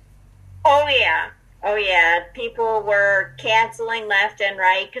 Oh yeah, Oh yeah, people were canceling left and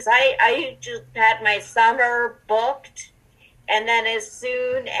right because I just had my summer booked, and then as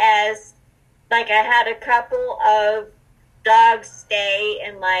soon as like I had a couple of dogs stay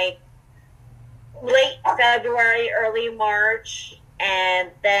in like late February, early March, and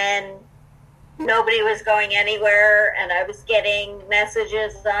then nobody was going anywhere, and I was getting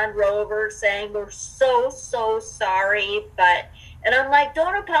messages on Rover saying we're so sorry, and I'm like,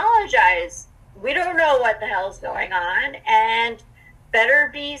 don't apologize. We don't know what the hell's going on, and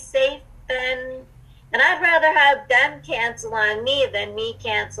better be safe than. And I'd rather have them cancel on me than me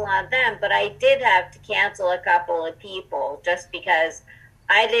cancel on them. But I did have to cancel a couple of people just because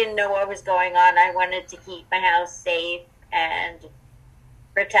I didn't know what was going on. I wanted to keep my house safe and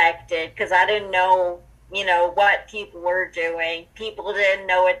protected because I didn't know, what people were doing. People didn't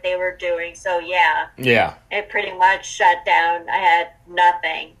know what they were doing. So, Yeah. it pretty much shut down. I had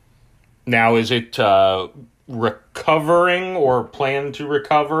nothing. Now, is it recovering or plan to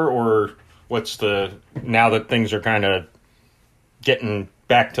recover, or what's now that things are kind of getting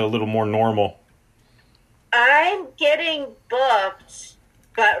back to a little more normal? I'm getting booked,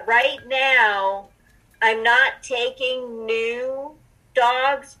 but right now I'm not taking new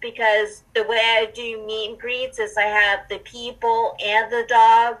dogs because the way I do meet and greets is I have the people and the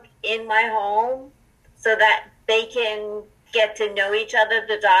dog in my home so that they can get to know each other.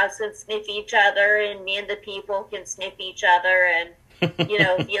 The dogs can sniff each other, and me and the people can sniff each other and,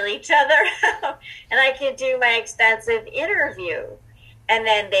 feel each other. And I can do my extensive interview, and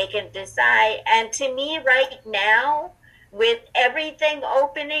then they can decide. And to me, right now, with everything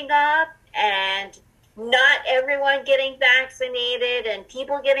opening up and not everyone getting vaccinated and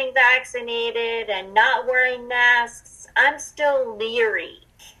people getting vaccinated and not wearing masks, I'm still leery.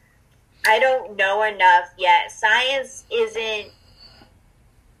 I don't know enough yet. Science isn't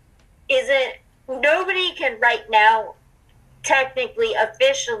nobody can right now technically,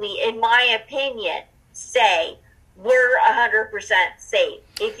 officially, in my opinion, say we're 100% safe.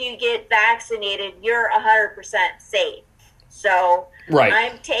 If you get vaccinated, you're 100% safe. So right.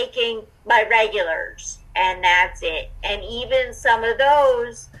 I'm taking my regulars, and that's it. And even some of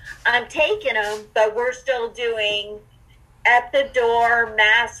those, I'm taking them, but we're still doing at the door,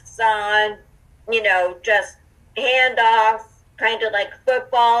 masks on, just handoff, kind of like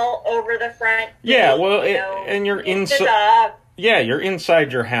football over the front. Yeah, well, and you're inside. Yeah, you're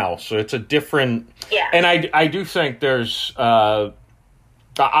inside your house, so it's a different. Yeah. And I do think there's.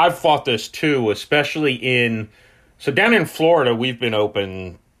 I've fought this too, especially so down in Florida, we've been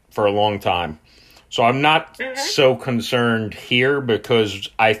open for a long time. So I'm not so concerned here because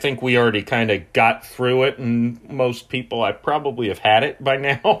I think we already kind of got through it, and most people I probably have had it by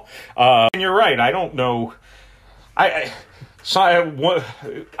now. And you're right. I don't know.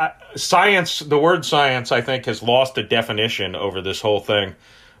 Science, the word science, I think, has lost a definition over this whole thing,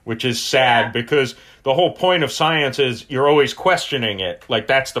 which is sad because the whole point of science is you're always questioning it. Like,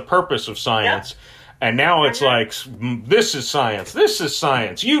 that's the purpose of science. Yeah. And now it's like, this is science. This is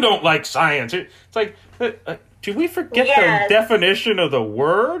science. You don't like science. It's like, do we forget the definition of the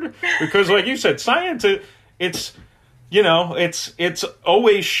word? Because like you said, science, it's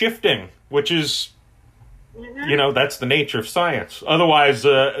always shifting, which is, that's the nature of science. Otherwise,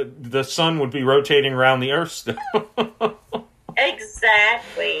 the sun would be rotating around the earth still.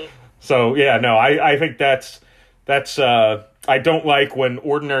 Exactly. So, I think that's I don't like when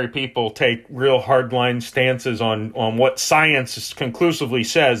ordinary people take real hardline stances on what science conclusively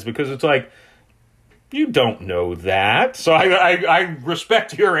says, because it's like, you don't know that. So I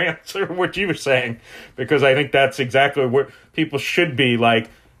respect your answer, what you were saying, because I think that's exactly what people should be like.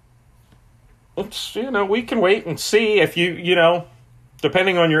 Let's, we can wait and see if you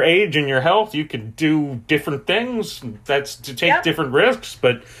depending on your age and your health, you can do different things. That's to take different risks.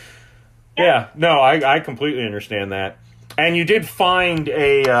 But I completely understand that. And you did find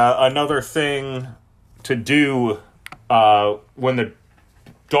another thing to do when the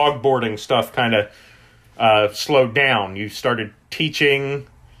dog boarding stuff kind of slowed down. You started teaching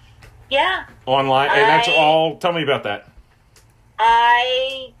online, and that's all. Tell me about that.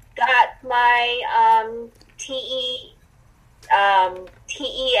 I got my TEFL. I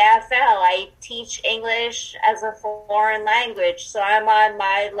teach English as a foreign language, so I'm on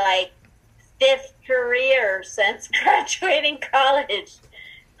my fifth career since graduating college.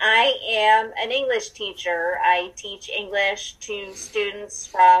 I am an English teacher. I teach English to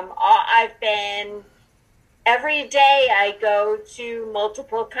students every day I go to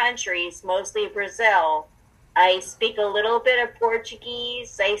multiple countries, mostly Brazil. I speak a little bit of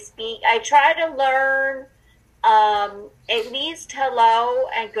Portuguese. I try to learn at least hello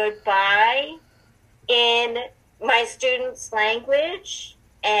and goodbye. in my students' language,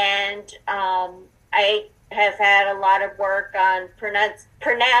 and I have had a lot of work on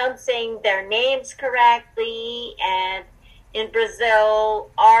pronouncing their names correctly. And in Brazil,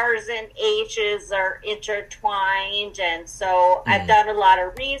 R's and H's are intertwined, and so I've done a lot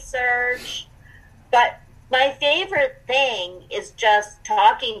of research. But my favorite thing is just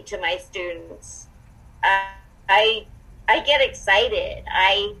talking to my students. I get excited.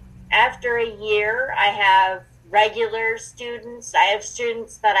 After a year, I have regular students. I have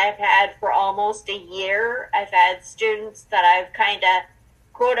students that I've had for almost a year. I've had students that I've kind of,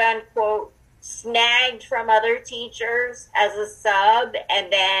 quote unquote, snagged from other teachers as a sub,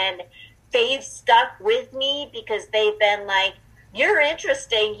 and then they've stuck with me because they've been like, you're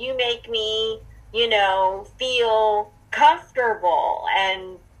interesting. You make me, feel comfortable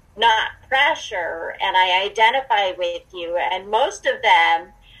and not pressure, and I identify with you. And most of them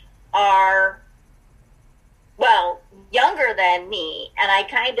are, well, younger than me, and I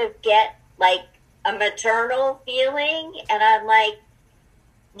kind of get like a maternal feeling, and I'm like,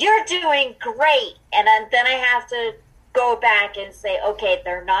 you're doing great. And then I have to go back and say, okay,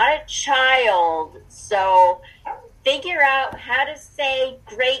 they're not a child, so figure out how to say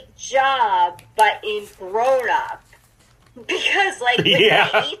great job, but in grown up. Because like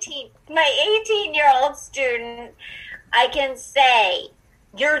with my 18-year-old student, I can say,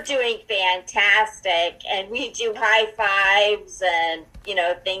 you're doing fantastic, and we do high fives and,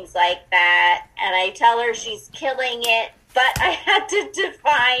 things like that. And I tell her she's killing it, but I had to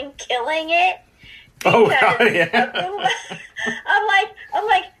define killing it. I'm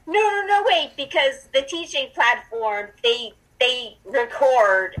like, no, wait, because the teaching platform, they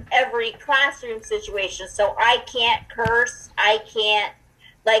record every classroom situation, so I can't curse, I can't,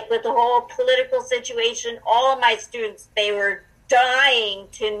 like with the whole political situation, all of my students, they were dying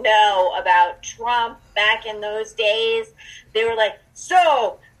to know about Trump back in those days. They were like,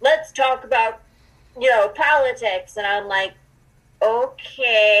 so let's talk about, politics. And I'm like,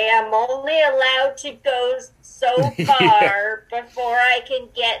 okay, I'm only allowed to go so far before I can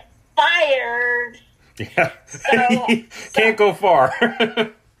get fired. Yeah. Can't go far.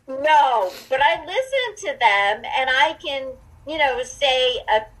 No, but I listen to them, and I can, say,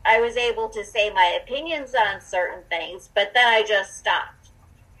 I was able to say my opinions on certain things, but then I just stopped.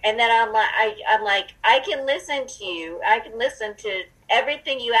 And then I'm like, I can listen to you. I can listen to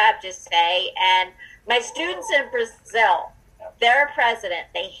everything you have to say. And my students in Brazil, their president,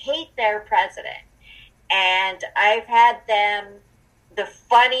 they hate their president. And I've had them, the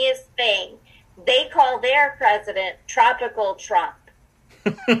funniest thing, they call their president Tropical Trump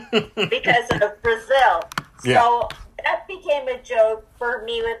because of Brazil. Yeah. So that became a joke for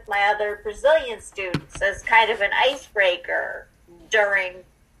me with my other Brazilian students as kind of an icebreaker during,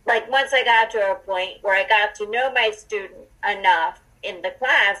 like, once I got to a point where I got to know my student enough in the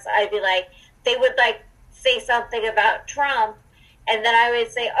class, I'd be like, they would like say something about Trump, and then I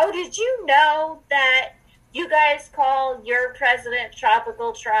would say, oh, did you know that you guys call your president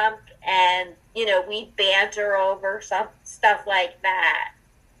Tropical Trump? And, we banter over some stuff like that.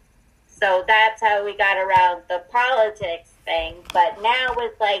 So that's how we got around the politics thing. But now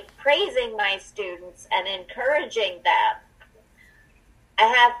with like praising my students and encouraging them, I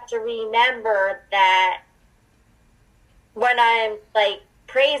have to remember that when I'm like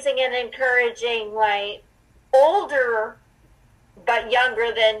praising and encouraging my older but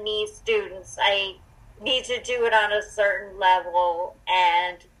younger than me students, I need to do it on a certain level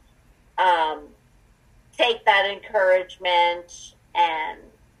and take that encouragement and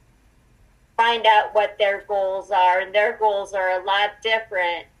find out what their goals are. And their goals are a lot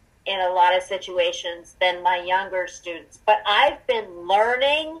different in a lot of situations than my younger students. But I've been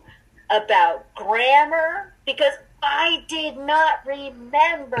learning about grammar because I did not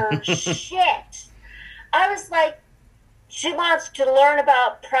remember shit. I was like, she wants to learn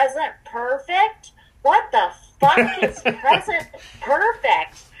about present perfect? What the fuck is present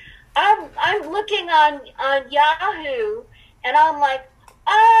perfect? I'm looking on Yahoo, and I'm like,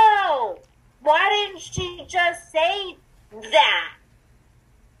 oh, why didn't she just say that?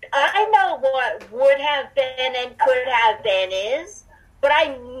 I know what would have been and could have been is, but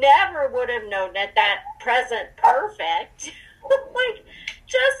I never would have known that present perfect. Like,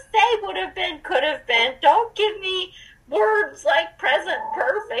 just say would have been, could have been. Don't give me words like present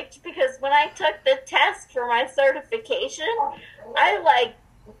perfect, because when I took the test for my certification, I like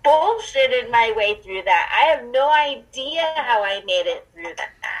bullshitted my way through that. I have no idea how I made it through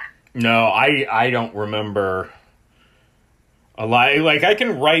that. No, I don't remember a lot. Like, I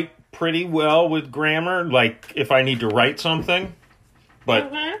can write pretty well with grammar, like if I need to write something,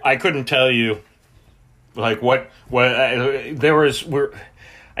 but I couldn't tell you Like what there was,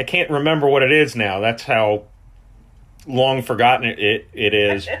 I can't remember what it is now. That's how long forgotten it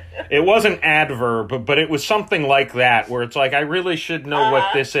is. It wasn't adverb, but it was something like that, where it's like, I really should know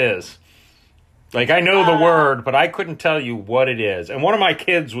what this is. Like, I know the word, but I couldn't tell you what it is. And one of my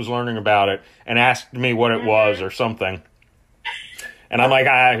kids was learning about it and asked me what it was or something. And I'm like,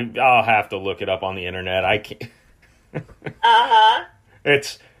 I'll have to look it up on the internet. I can't.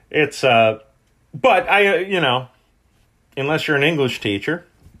 But unless you're an English teacher,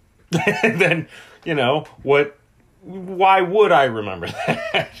 then, why would I remember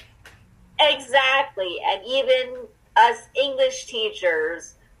that? Exactly. And even us English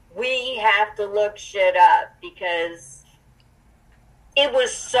teachers, we have to look shit up because it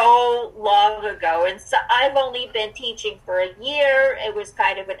was so long ago. And so I've only been teaching for a year. It was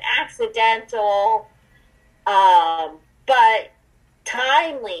kind of an accidental, but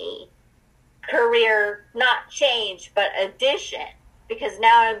timely career, not change, but addition, because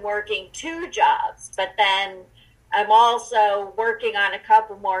now I'm working 2 jobs, but then I'm also working on a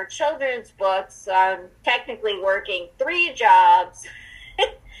couple more children's books, so I'm technically working 3 jobs,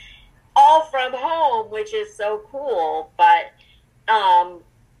 all from home, which is so cool. But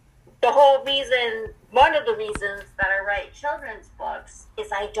one of the reasons that I write children's books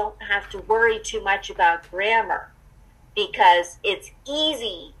is I don't have to worry too much about grammar, because it's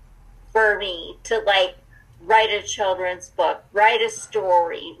easy for me to write a children's book, write a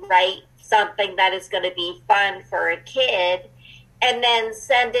story, write something that is going to be fun for a kid, and then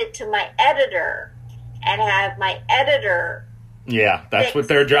send it to my editor and have my editor. Yeah, that's what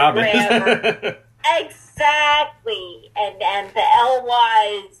their job is. Exactly. And the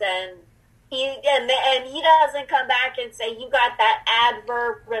LYs, and he doesn't come back and say, you got that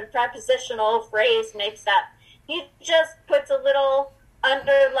adverb and prepositional phrase mixed up. He just puts a little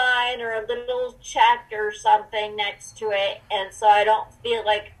underline or a little check or something next to it, and so I don't feel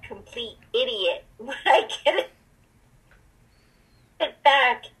like a complete idiot when I get it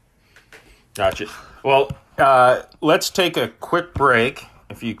back. Gotcha. Well, let's take a quick break,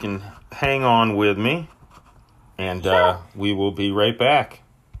 if you can hang on with me, and we will be right back.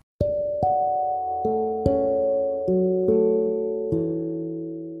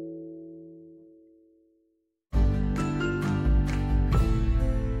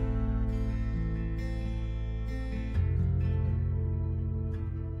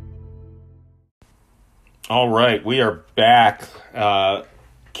 All right, we are back.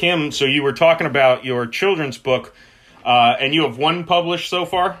 Kim, so you were talking about your children's book, and you have 1 published so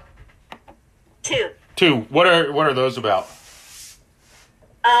far? 2. 2. What are those about?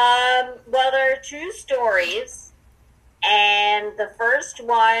 Well, there are 2 stories, and the first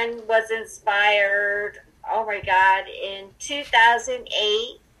one was inspired, oh my God, in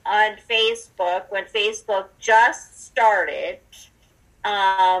 2008 on Facebook, when Facebook just started,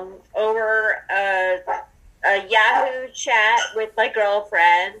 over a Yahoo chat with my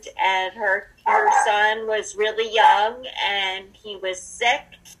girlfriend, and her son was really young and he was sick,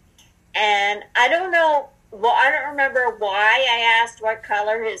 and I don't remember why I asked what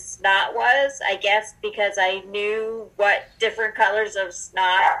color his snot was. I guess because I knew what different colors of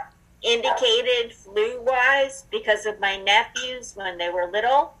snot indicated flu-wise because of my nephews when they were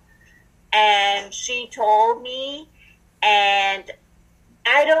little, and she told me, and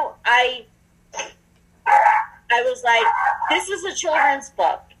I was like, this is a children's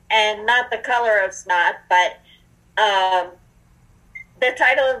book and not the color of snot, but the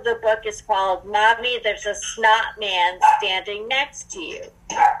title of the book is called Mommy, There's a Snot Man Standing Next to You.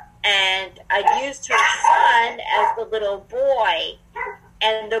 And I used her son as the little boy.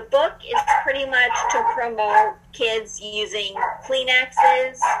 And the book is pretty much to promote kids using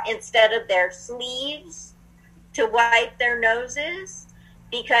Kleenexes instead of their sleeves to wipe their noses.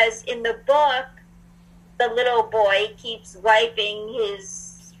 Because in the book, the little boy keeps wiping his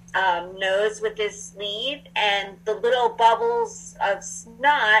nose with his sleeve, and the little bubbles of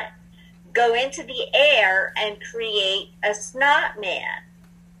snot go into the air and create a snot man.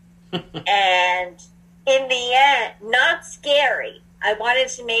 And in the end, not scary. I wanted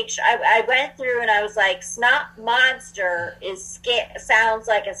to make sure, I went through and I was like, snot monster sounds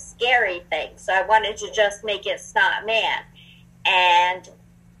like a scary thing. So I wanted to just make it snot man. And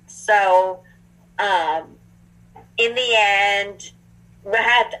so, in the end,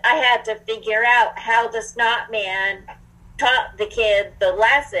 I had to figure out how the snot man taught the kid the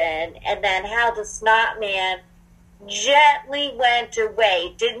lesson, and then how the snot man gently went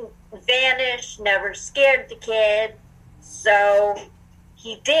away, didn't vanish, never scared the kid. So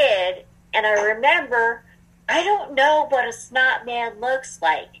he did, and I remember, I don't know what a snot man looks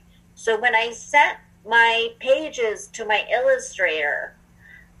like. So when I sent my pages to my illustrator,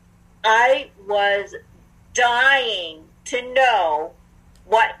 I was dying to know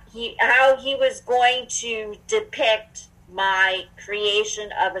how he was going to depict my creation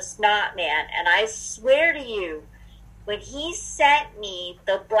of a snot man. And I swear to you, when he sent me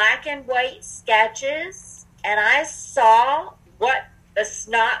the black and white sketches and I saw what the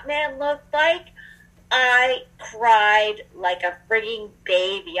snot man looked like, I cried like a frigging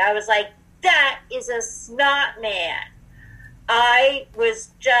baby. I was like, that is a snot man. I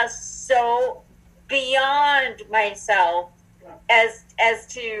was just so beyond myself as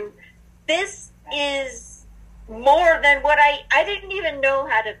to, this is more than what I didn't even know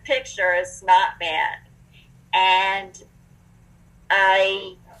how to picture a snot man. And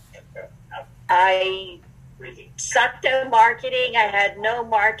I sucked at marketing. I had no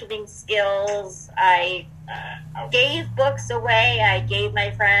marketing skills. I gave books away. I gave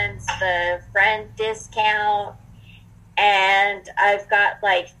my friends the friend discount. And I've got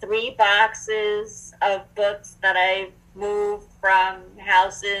like 3 boxes of books that I moved from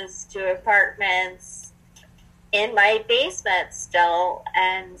houses to apartments in my basement still.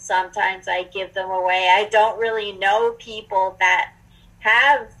 And sometimes I give them away. I don't really know people that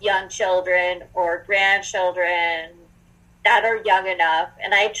have young children or grandchildren that are young enough.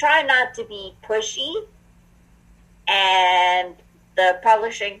 And I try not to be pushy. And the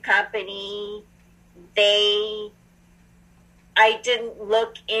publishing company, I didn't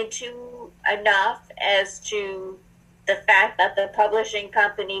look into enough as to the fact that the publishing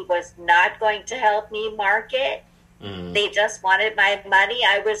company was not going to help me market. They just wanted my money.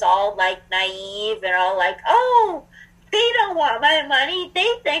 I was all like naive and all like, oh, they don't want my money. They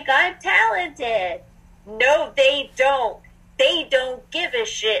think I'm talented. No, they don't. They don't give a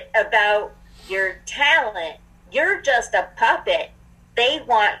shit about your talent. You're just a puppet. They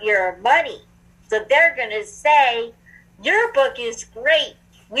want your money. So they're going to say, your book is great.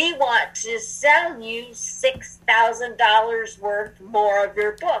 We want to sell you $6,000 worth more of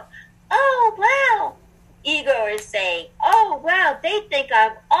your book. Oh, wow. Ego is saying, oh, wow, they think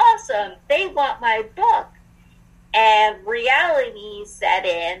I'm awesome. They want my book. And reality set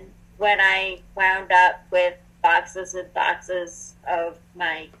in when I wound up with boxes and boxes of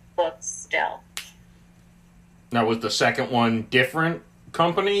my books still. Now, was the second one different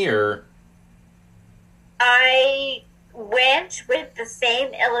company, or? I went with the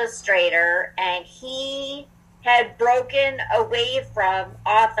same illustrator, and he had broken away from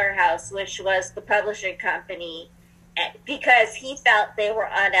Author House, which was the publishing company, because he felt they were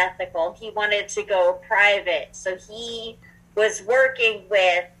unethical. He wanted to go private. So he was working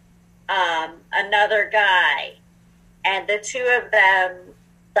with another guy, and the two of them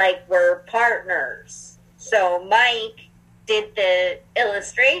were partners. So Mike did the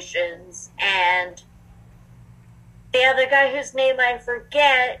illustrations, and the other guy whose name I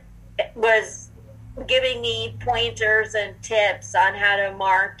forget was giving me pointers and tips on how to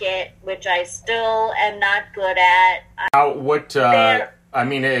market, which I still am not good at.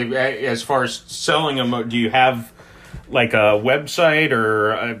 As far as selling them, do you have like a website,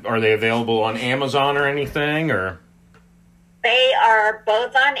 or are they available on Amazon or anything, or? They are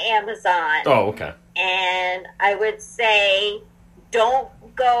both on Amazon. Oh, okay. And I would say, don't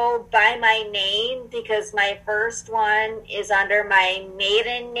go by my name, because my first one is under my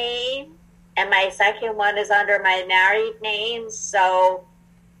maiden name and my second one is under my married name. So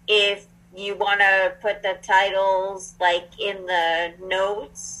if you want to put the titles in the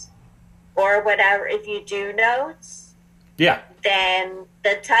notes or whatever, if you do notes, yeah, then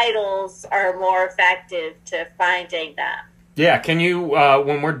the titles are more effective to finding them. Yeah, can you,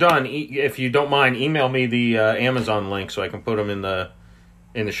 when we're done, if you don't mind, email me the Amazon link so I can put them in the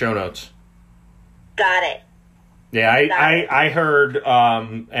show notes. Got it. Yeah, I heard,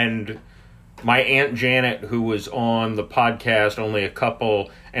 and my Aunt Janet, who was on the podcast, only a couple,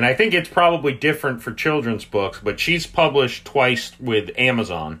 and I think it's probably different for children's books, but she's published twice with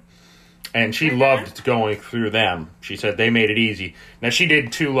Amazon, and she loved going through them. She said they made it easy. Now, she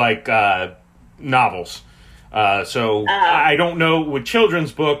did 2, novels. I don't know, with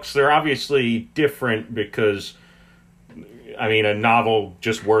children's books, they're obviously different because, a novel,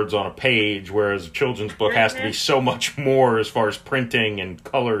 just words on a page, whereas a children's book has to be so much more as far as printing and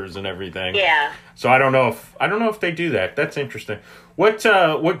colors and everything. Yeah. So I don't know if they do that. That's interesting. What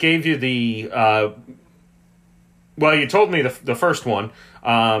gave you the, well, you told me the first one,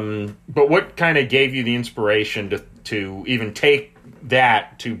 but what kind of gave you the inspiration to even take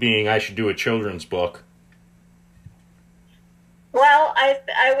that to being, I should do a children's book? Well,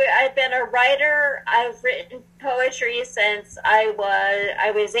 I've been a writer. I've written poetry since I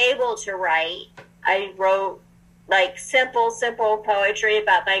was able to write, I wrote like simple poetry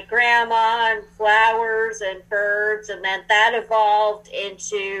about my grandma and flowers and birds, and then that evolved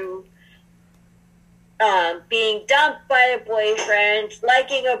into being dumped by a boyfriend,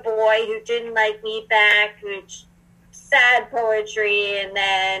 liking a boy who didn't like me back, which sad poetry, and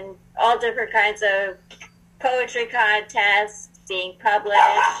then all different kinds of poetry contests being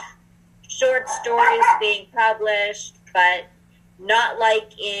published, short stories being published, but not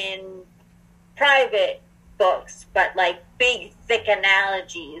like in private books, but like big, thick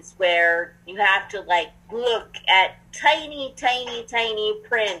analogies where you have to like look at tiny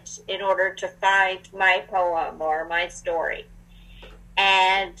print in order to find my poem or my story.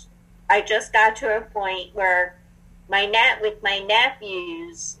 And I just got to a point where with my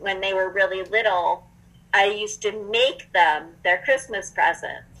nephews, when they were really little, I used to make them their Christmas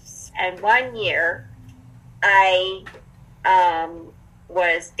presents. And one year, I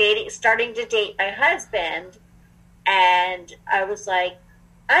was starting to date my husband, and I was like,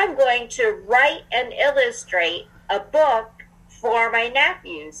 I'm going to write and illustrate a book for my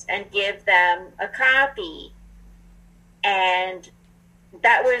nephews and give them a copy. And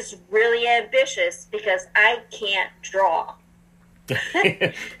that was really ambitious because I can't draw.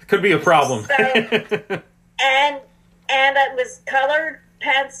 Could be a problem. So, and it was colored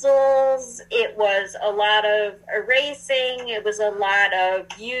pencils. It was a lot of erasing. It was a lot of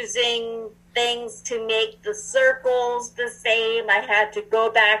using things to make the circles the same. I had to go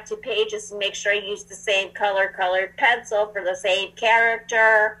back to pages and make sure I used the same colored pencil for the same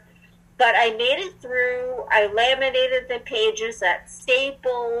character. But I made it through. I laminated the pages at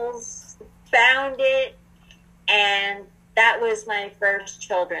Staples, found it, and that was my first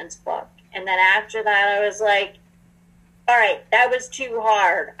children's book. And then after that, I was like, all right, that was too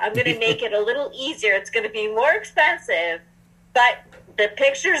hard. I'm going to make it a little easier. It's going to be more expensive, but the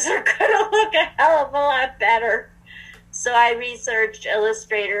pictures are going to look a hell of a lot better. So I researched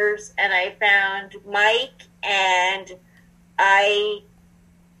illustrators, and I found Mike, and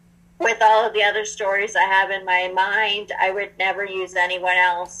with all of the other stories I have in my mind, I would never use anyone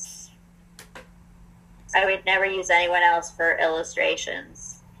else. I would never use anyone else for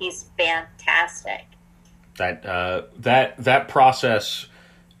illustrations. He's fantastic. That process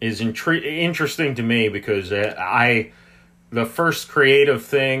is interesting to me because the first creative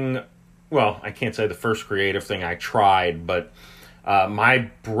thing, well, I can't say the first creative thing I tried, but my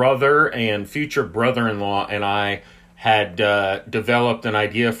brother and future brother-in-law and I had developed an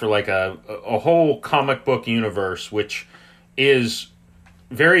idea for like a whole comic book universe, which is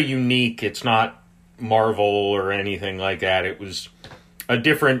very unique. It's not Marvel or anything like that. It was a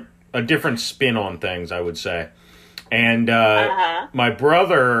different spin on things, I would say. And my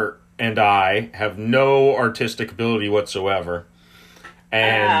brother and I have no artistic ability whatsoever.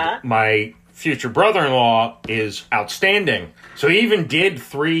 And my future brother-in-law is outstanding. So he even did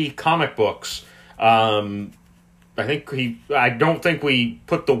 3 comic books. I don't think we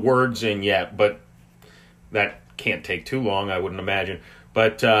put the words in yet, but that can't take too long, I wouldn't imagine.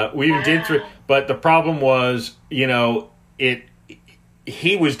 But we even did 3. But the problem was, he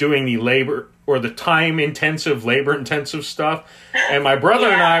was doing the labor-intensive stuff. And my brother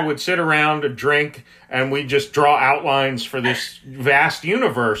and I would sit around and drink, and we'd just draw outlines for this vast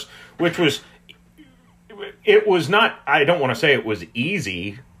universe, which was, it was not, I don't want to say it was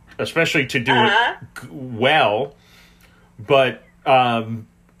easy, especially to do it well, but,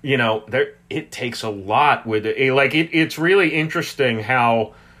 it takes a lot with it. It's really interesting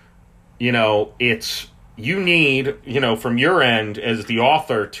how, you need, from your end as the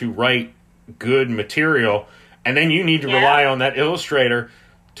author to write good material, and then you need to rely on that illustrator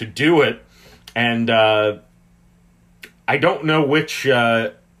to do it. And I don't know which,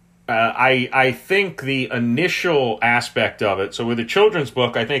 I think the initial aspect of it, so with a children's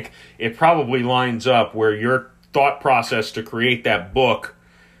book, I think it probably lines up where your thought process to create that book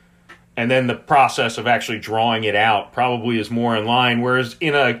and then the process of actually drawing it out probably is more in line. Whereas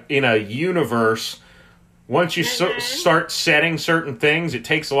in a universe, once you start setting certain things, it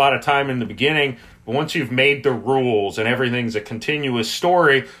takes a lot of time in the beginning. But once you've made the rules and everything's a continuous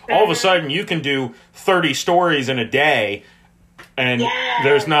story, all of a sudden you can do 30 stories in a day. And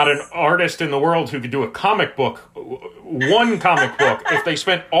there's not an artist in the world who could do a comic book, one comic book. If they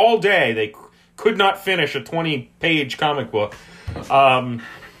spent all day, they could not finish a 20-page comic book.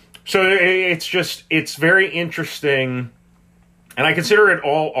 So it's very interesting. And I consider it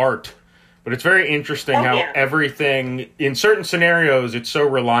all art. But it's very interesting how everything, in certain scenarios, it's so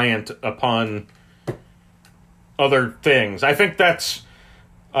reliant upon other things. I think that's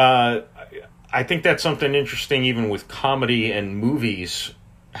something interesting even with comedy and movies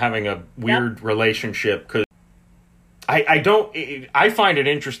having a weird relationship because I find it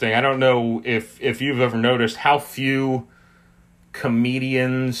interesting. I don't know if you've ever noticed how few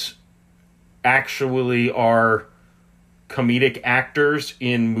comedians actually are comedic actors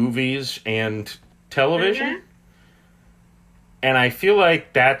in movies and television. Mm-hmm. And I feel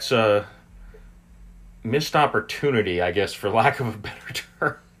like that's a missed opportunity, I guess, for lack of a better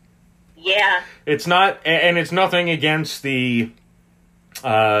term. Yeah. It's not, and it's nothing against the,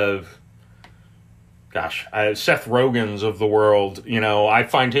 Seth Rogen's of the world. You know, I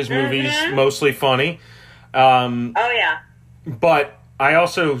find his movies mostly funny. Oh, yeah. But I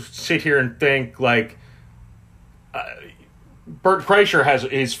also sit here and think, like, Bert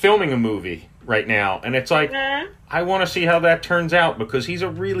Kreischer is filming a movie right now, and it's like, I want to see how that turns out because he's a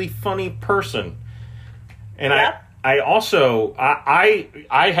really funny person. And I also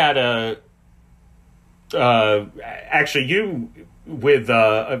had a actually you with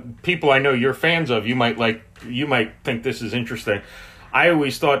people I know you're fans of, you might think this is interesting. I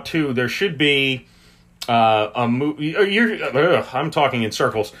always thought too there should be a movie. I'm talking in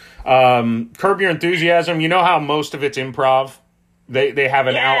circles. Curb Your Enthusiasm. You know how most of it's improv. They have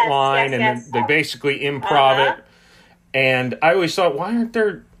an outline and they basically improv it. And I always thought, why aren't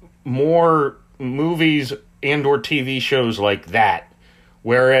there more movies and or TV shows like that,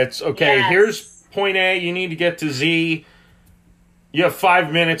 where it's here's point A, you need to get to Z. You have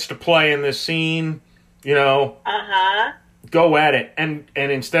 5 minutes to play in this scene. You know, go at it. And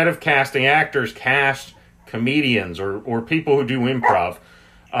instead of casting actors, cast comedians or people who do improv.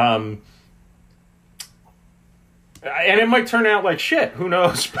 And it might turn out like shit. Who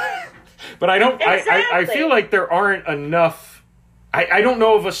knows? But I don't. Exactly. I feel like there aren't enough. I don't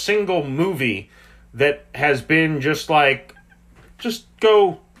know of a single movie that has been just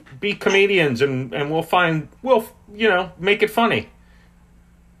go be comedians and we'll make it funny.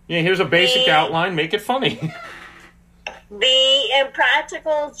 Yeah, here's a basic outline. Make it funny. The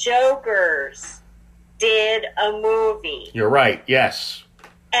Impractical Jokers did a movie. You're right. Yes.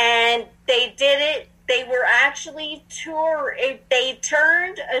 And they did it. They were actually they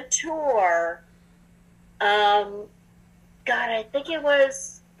turned a tour. I think it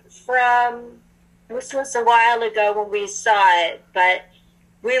was a while ago when we saw it, but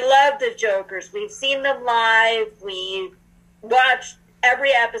we love the Jokers. We've seen them live. We watched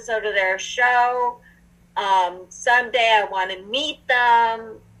every episode of their show. Someday I want to meet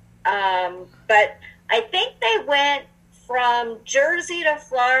them. But I think they went from Jersey to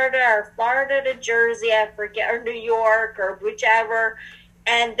Florida or Florida to Jersey, I forget, or New York or whichever.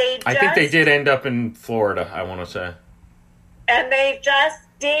 And I think they did end up in Florida, I want to say. And they just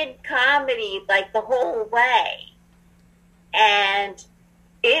did comedy like the whole way. And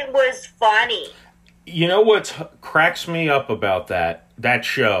it was funny. You know what cracks me up about that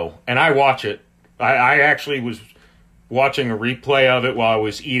show, and I watch it. I actually was watching a replay of it while I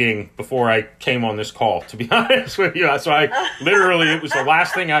was eating before I came on this call, to be honest with you. So it was the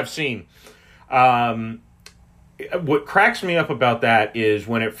last thing I've seen. What cracks me up about that is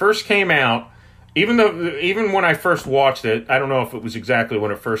when it first came out, even when I first watched it, I don't know if it was exactly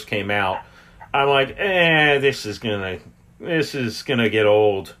when it first came out, I'm like, this is gonna get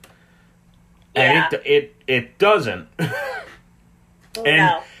old. Yeah. And it doesn't.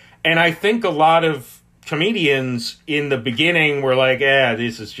 No. And I think a lot of comedians in the beginning were like,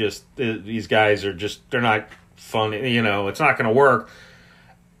 this is just, these guys are just, they're not funny, it's not going to work.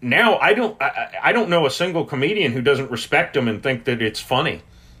 Now, I don't know a single comedian who doesn't respect them and think that it's funny.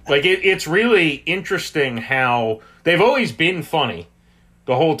 Like, it's really interesting how they've always been funny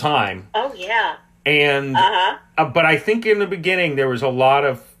the whole time. Oh, yeah. And, but I think in the beginning there was a lot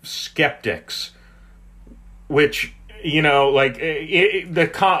of skeptics, which,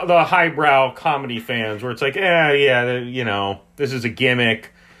 the highbrow comedy fans where it's like, this is a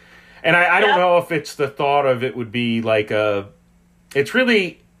gimmick. And I don't know if it's the thought of it would be like it's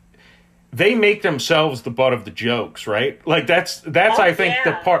really, they make themselves the butt of the jokes, right? Like that's I think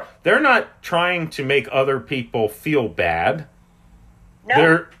the part, they're not trying to make other people feel bad.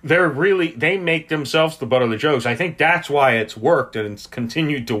 No. They make themselves the butt of the jokes. I think that's why it's worked and it's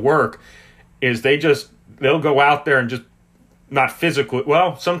continued to work, is they'll go out there and just not physically,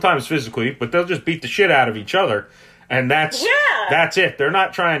 well, sometimes physically, but they'll just beat the shit out of each other. And that's it. They're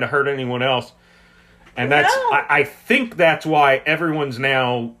not trying to hurt anyone else. And I think that's why everyone's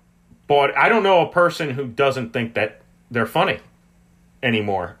now bought. I don't know a person who doesn't think that they're funny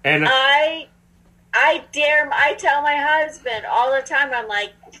anymore. And I tell my husband all the time, I'm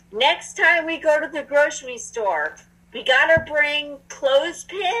like, next time we go to the grocery store, we gotta bring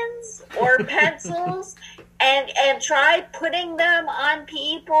clothespins or pencils and try putting them on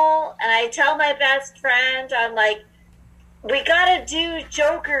people. And I tell my best friend, I'm like, we gotta do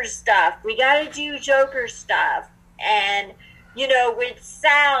Joker stuff. We gotta do Joker stuff. And, you know, with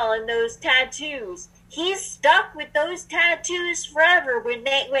Sal and those tattoos, he's stuck with those tattoos forever. When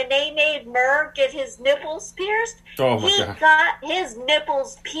they made Murr get his nipples pierced, he got his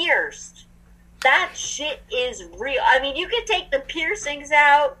nipples pierced. That shit is real. I mean, you could take the piercings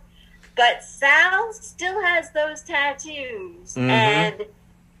out, but Sal still has those tattoos. Mm-hmm. And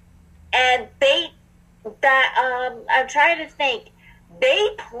I'm trying to think, they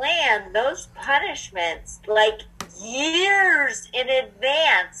plan those punishments like years in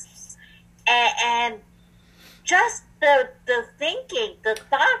advance, and just the thinking, the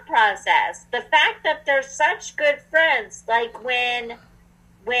thought process, the fact that they're such good friends, like when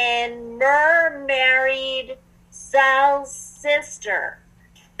Murr married Sal's sister,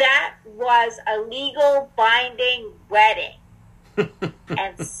 that was a legal binding wedding.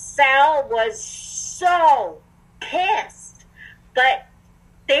 And Sal was so pissed, but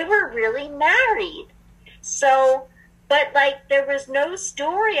they were really married. So, but like there was no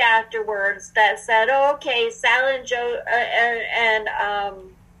story afterwards that said, oh, okay, Sal and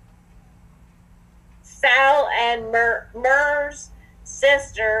Sal and Murr's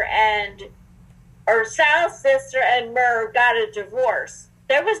sister or Sal's sister and Murr got a divorce.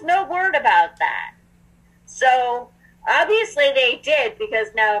 There was no word about that. So obviously they did, because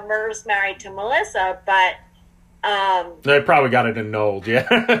now Murr's married to Melissa, but they probably got it annulled, yeah.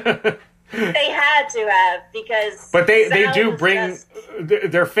 They had to have, because but they do bring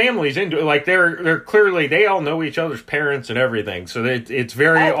their families into it. Like they're clearly, they all know each other's parents and everything, so it's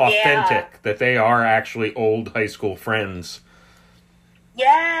very authentic that they are actually old high school friends.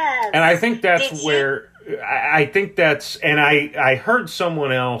 Yes. And I think that's I think that's, and I heard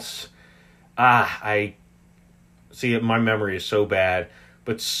someone else, I see it, my memory is so bad,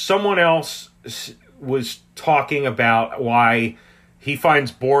 but someone else was talking about why he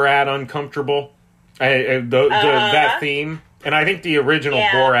finds Borat uncomfortable, that theme. And I think the original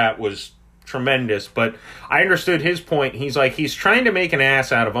Borat was tremendous, but I understood his point. He's like, he's trying to make an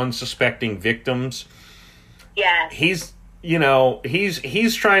ass out of unsuspecting victims. Yeah. He's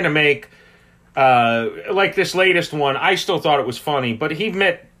trying to make, like this latest one, I still thought it was funny, but he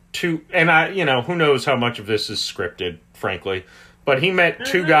met two, and who knows how much of this is scripted, frankly, but he met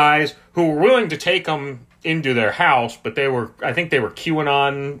two guys who were willing to take him into their house, but I think they were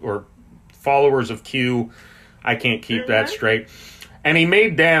QAnon or followers of Q. I can't keep that straight. And he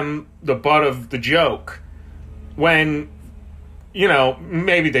made them the butt of the joke when,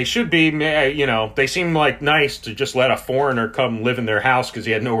 maybe they should be, they seem like nice to just let a foreigner come live in their house because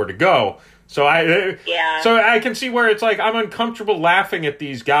he had nowhere to go. So I can see where it's like, I'm uncomfortable laughing at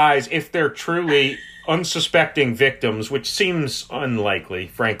these guys if they're truly unsuspecting victims, which seems unlikely,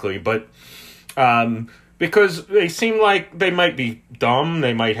 frankly, but because they seem like they might be dumb,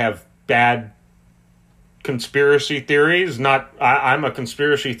 they might have bad conspiracy theories. I'm a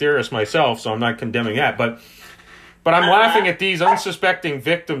conspiracy theorist myself, so I'm not condemning that, but I'm laughing at these unsuspecting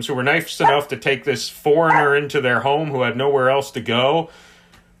victims who were nice enough to take this foreigner into their home who had nowhere else to go.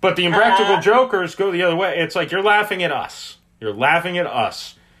 But the impractical jokers go the other way. It's like, you're laughing at us. You're laughing at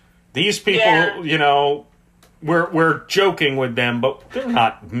us. These people, we're joking with them, but they're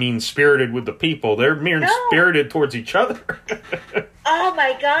not mean-spirited with the people. They're mean-spirited towards each other. Oh,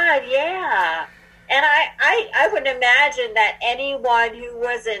 my God, yeah. And I would imagine that anyone who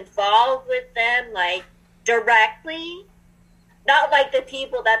was involved with them, like, directly, not like the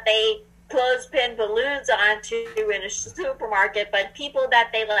people that they clothespin balloons onto in a supermarket, but people that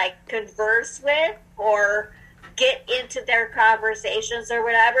they, like, converse with or get into their conversations or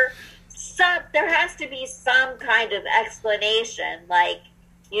whatever, there has to be some kind of explanation, like,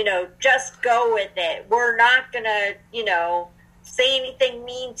 just go with it. We're not gonna, say anything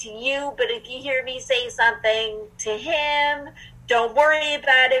mean to you, but if you hear me say something to him, don't worry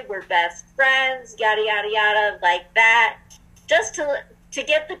about it. We're best friends, yada, yada, yada, like that. Just to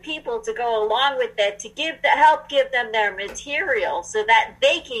get the people to go along with it, to help give them their material so that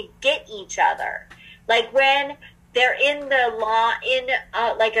they can get each other. Like when they're in the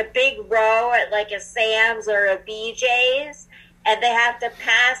like a big row at like a Sam's or a BJ's, and they have to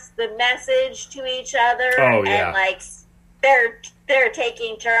pass the message to each other. Oh, yeah. And like they're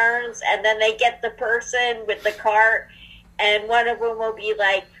taking turns, and then they get the person with the cart, and one of them will be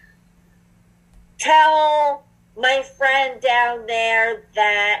like, tell my friend down there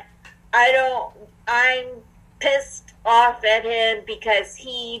that I'm pissed off at him because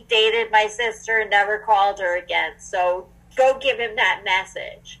he dated my sister and never called her again. So go give him that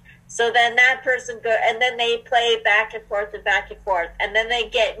message. So then that person and then they play back and forth and back and forth, and then they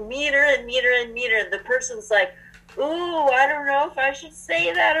get meaner and meaner and meaner, and the person's like, "Ooh, I don't know if I should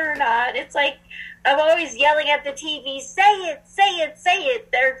say that or not." It's like I'm always yelling at the TV, "Say it, say it, say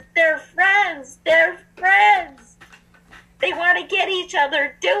it." They're friends. They're friends. They want to get each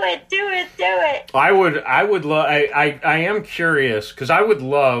other. Do it, do it, do it. I am curious because I would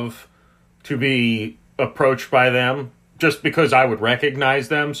love to be approached by them just because I would recognize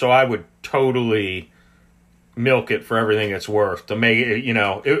them. So I would totally milk it for everything it's worth to make it,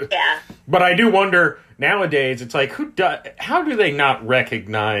 Yeah. But I do wonder nowadays, it's like, how do they not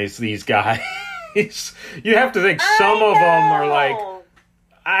recognize these guys? You have to think some of them are like,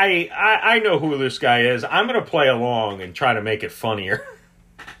 I know who this guy is. I'm going to play along and try to make it funnier.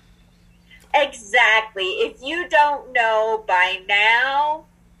 Exactly. If you don't know by now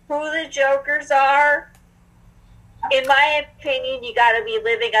who the Jokers are, in my opinion, you got to be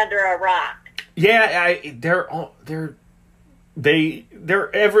living under a rock. Yeah, you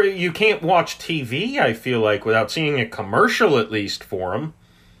can't watch TV, I feel like, without seeing a commercial at least for them.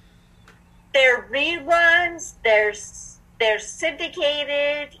 They're reruns, they're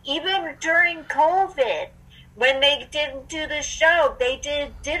syndicated. Even during COVID, when they didn't do the show, they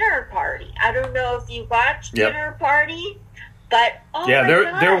did Dinner Party. I don't know if you watched Dinner Party, but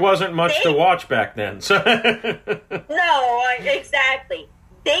there wasn't much to watch back then. So. No, exactly.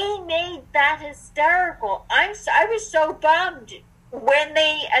 They made that hysterical. I was so bummed when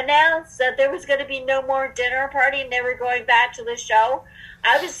they announced that there was going to be no more Dinner Party and they were going back to the show.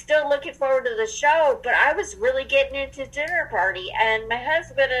 I was still looking forward to the show, but I was really getting into Dinner Party. And my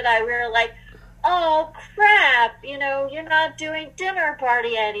husband and I were like, "Oh, crap, you're not doing Dinner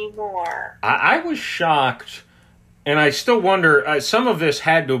Party anymore." I was shocked, and I still wonder, some of this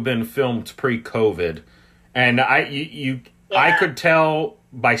had to have been filmed pre-COVID. And I could tell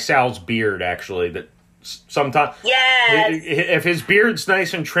by Sal's beard, actually, that sometimes... Yes. If his beard's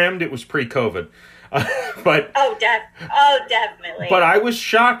nice and trimmed, it was pre-COVID. But definitely. But I was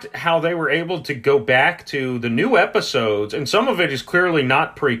shocked how they were able to go back to the new episodes, and some of it is clearly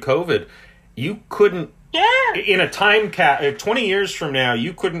not pre-COVID. You couldn't, in a time cap, 20 years from now,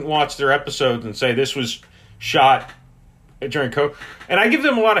 you couldn't watch their episodes and say this was shot during COVID. And I give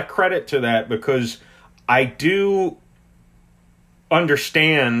them a lot of credit to that because I do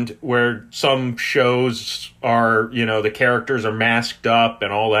understand where some shows are, the characters are masked up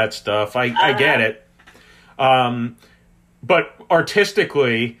and all that stuff. I get it. But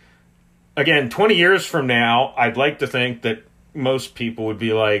artistically, again, 20 years from now, I'd like to think that most people would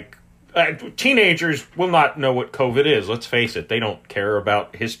be like, teenagers will not know what COVID is. Let's face it. They don't care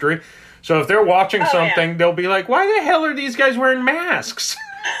about history. So if they're watching something, they'll be like, why the hell are these guys wearing masks?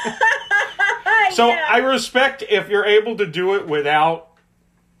 So I respect if you're able to do it without,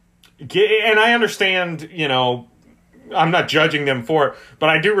 and I understand, I'm not judging them for it, but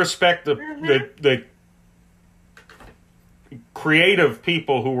I do respect the creative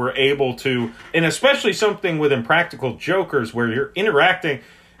people who were able to, and especially something with Impractical Jokers where you're interacting.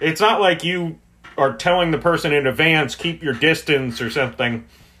 It's not like you are telling the person in advance, keep your distance or something.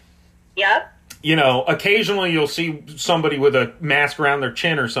 Yep. Occasionally you'll see somebody with a mask around their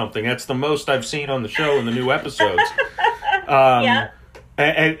chin or something. That's the most I've seen on the show in the new episodes. And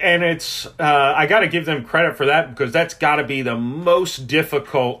it's, I got to give them credit for that because that's got to be the most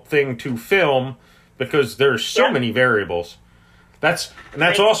difficult thing to film because there's so many variables. That's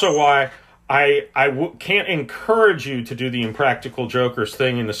also why I can't encourage you to do the Impractical Jokers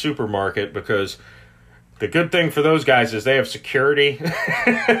thing in the supermarket because the good thing for those guys is they have security.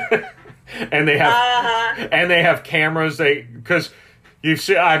 And they have cameras. Because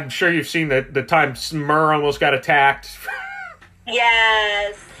I'm sure you've seen the time Smur almost got attacked.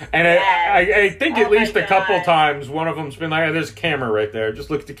 Yes. And I think at least a couple times one of them's been like, "There's a camera right there. Just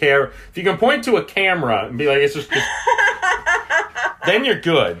look at the camera." If you can point to a camera and be like, "It's just," then you're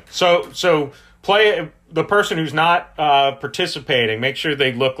good. So play the person who's not participating. Make sure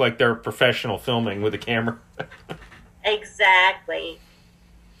they look like they're professional filming with a camera. Exactly.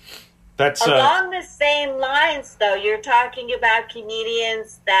 That's along the same lines, though. You're talking about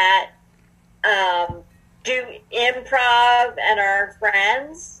comedians that do improv and are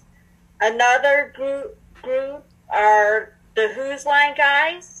friends. Another group are the Who's Line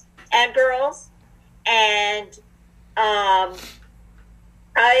guys and girls, and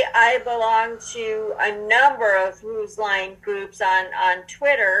I belong to a number of Who's Line groups on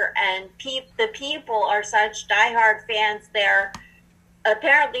Twitter, and the people are such diehard fans there.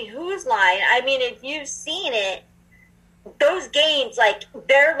 Apparently, Who's Line, I mean, if you've seen it, those games, like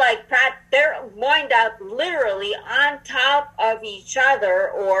they're wind up literally on top of each other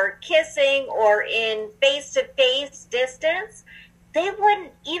or kissing or in face-to-face distance. They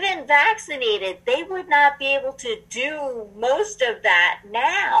wouldn't, even vaccinated, they would not be able to do most of that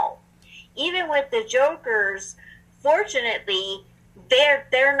now. Even with the jokers, fortunately,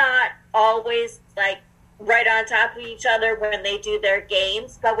 they're not always like right on top of each other when they do their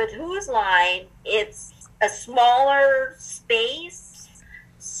games. But with Who's Line, it's a smaller space.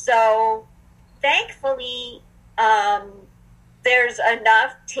 So thankfully, there's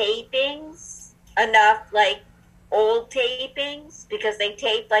enough tapings, enough like old tapings, because they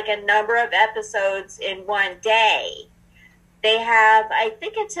taped like a number of episodes in one day. They have, I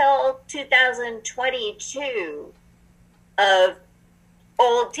think, until 2022 of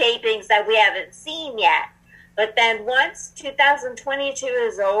old tapings that we haven't seen yet. But then once 2022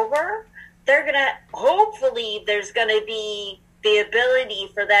 is over, hopefully there's gonna be the ability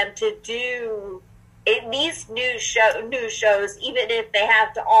for them to do at least new shows, even if they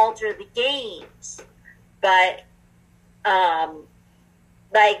have to alter the games. But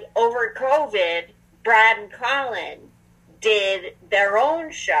like over COVID, Brad and Colin did their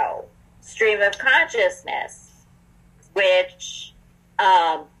own show, Stream of Consciousness, which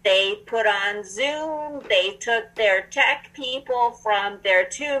they put on Zoom. They took their tech people from their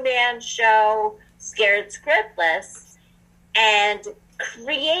two-man show, Scared Scriptless, and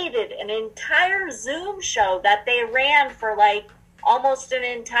created an entire Zoom show that they ran for like almost an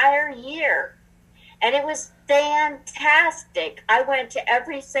entire year. And it was fantastic. I went to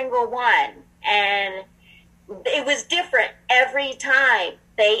every single one, and it was different every time.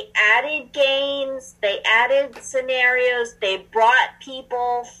 They added games, they added scenarios, they brought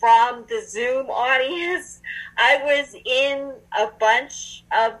people from the Zoom audience. I was in a bunch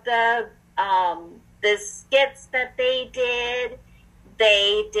of the skits that they did.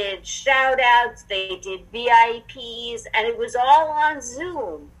 They did shout outs, they did VIPs, and it was all on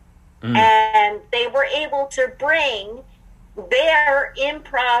Zoom. And they were able to bring their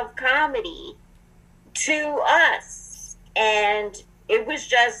improv comedy to us. And it was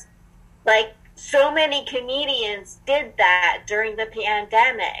just like so many comedians did that during the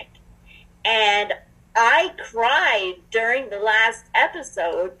pandemic. And I cried during the last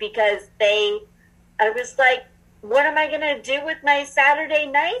episode because I was like, what am I going to do with my Saturday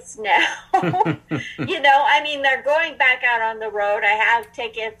nights now? I mean, they're going back out on the road. I have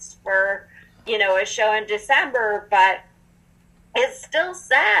tickets for, a show in December, but it's still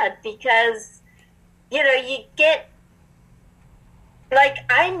sad because, you get, like,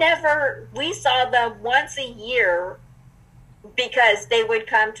 we saw them once a year because they would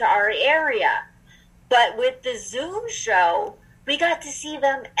come to our area. But with the Zoom show, we got to see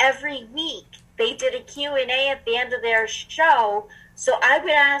them every week. They did a Q&A at the end of their show, so I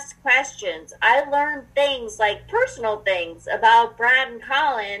would ask questions. I learned things, like personal things about Brad and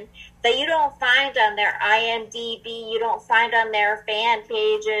Colin that you don't find on their IMDb, you don't find on their fan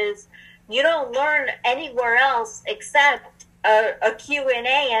pages, you don't learn anywhere else except a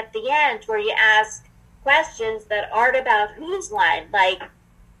Q&A at the end where you ask questions that aren't about Who's Line. Like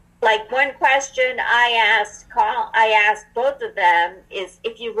one question I asked both of them is,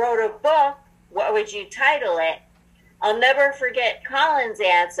 if you wrote a book, what would you title it? I'll never forget Colin's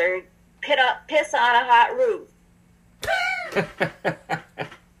answer, piss on a hot roof.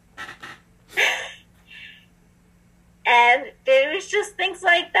 And it was just things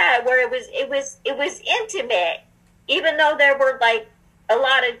like that where it was intimate, even though there were like a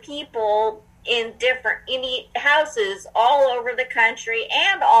lot of people in houses all over the country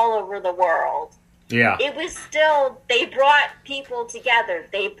and all over the world. Yeah. It was still, they brought people together.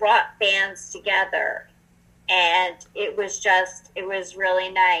 They brought fans together. And it was really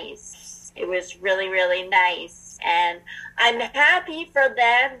nice. It was really, really nice. And I'm happy for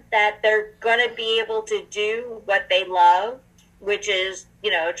them that they're going to be able to do what they love, which is,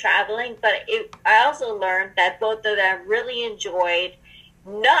 traveling. But I also learned that both of them really enjoyed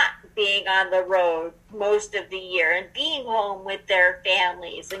not being on the road most of the year and being home with their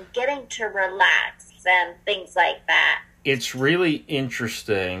families and getting to relax and things like that. It's really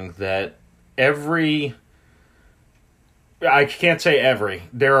interesting that I can't say every,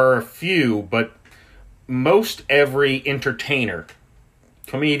 there are a few, but most every entertainer,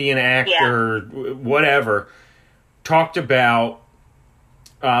 comedian, actor, whatever, talked about,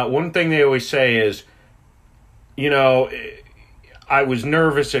 one thing they always say is, I was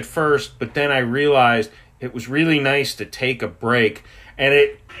nervous at first, but then I realized it was really nice to take a break. And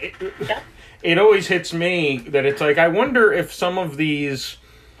it always hits me that it's like, I wonder if some of these,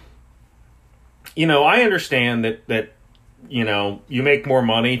 I understand that you make more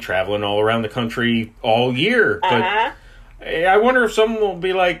money traveling all around the country all year. But I wonder if someone will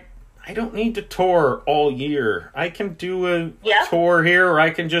be like, I don't need to tour all year. I can do a tour here, or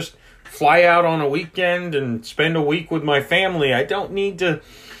I can just fly out on a weekend and spend a week with my family. I don't need to,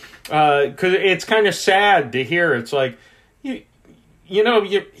 because it's kind of sad to hear. It's like, you're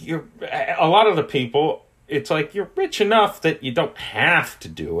a lot of the people, it's like you're rich enough that you don't have to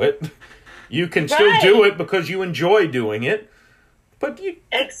do it. You can still do it because you enjoy doing it. But you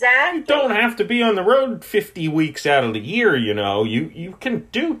don't have to be on the road 50 weeks out of the year, You can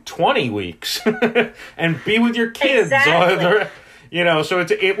do 20 weeks and be with your kids. So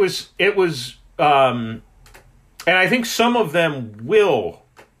it was and I think some of them will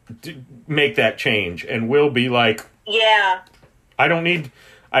make that change and will be like, I don't need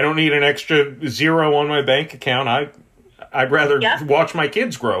an extra zero on my bank account. I'd rather watch my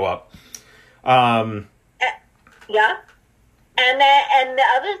kids grow up. And the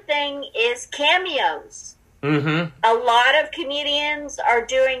other thing is cameos. Mm-hmm. A lot of comedians are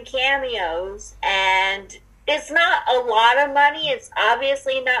doing cameos, and it's not a lot of money. It's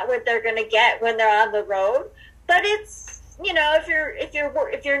obviously not what they're going to get when they're on the road, but it's,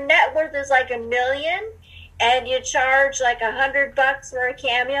 if your net worth is like $1 million and you charge like $100 for a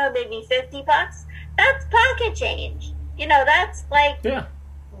cameo, maybe $50, that's pocket change. That's like,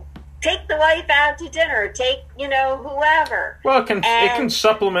 take the wife out to dinner, take, whoever. Well, it can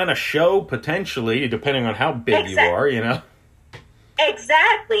supplement a show potentially, depending on how big you are,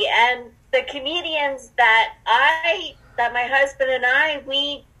 Exactly. And the comedians that my husband and I,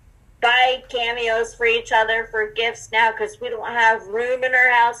 we buy cameos for each other for gifts now because we don't have room in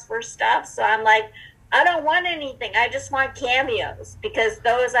our house for stuff. So I'm like, I don't want anything. I just want cameos because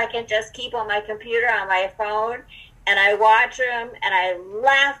those I can just keep on my computer, on my phone, and I watch them, and I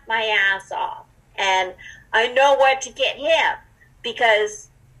laugh my ass off. And I know what to get him, because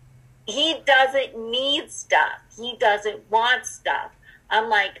he doesn't need stuff. He doesn't want stuff. I'm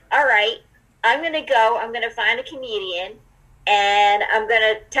like, all right, I'm going to find a comedian, and I'm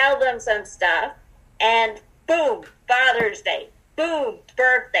going to tell them some stuff, and boom, Father's Day, boom,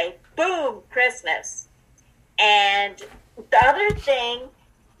 birthday, boom, Christmas. And the other thing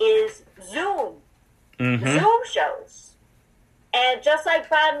is Zoom. Mm-hmm. Zoom shows. And just like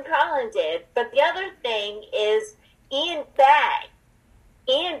Bob and Colin did. But the other thing is Ian Bagg.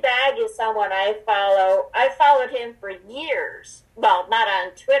 Ian Bagg is someone I follow. I followed him for years. Well, not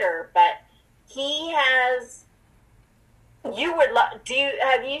on Twitter, but he has...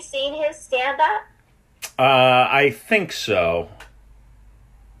 have you seen his stand-up? I think so.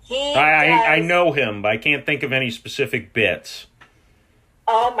 I know him, but I can't think of any specific bits.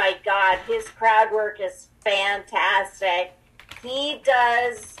 Oh my God, his crowd work is fantastic. He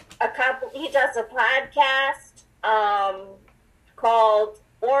does a podcast called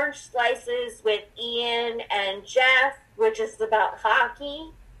Orange Slices with Ian and Jeff, which is about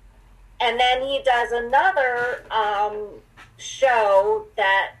hockey. And then he does another show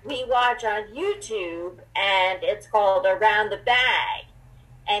that we watch on YouTube, and it's called Around the Bag.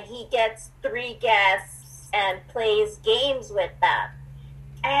 And he gets 3 guests and plays games with them.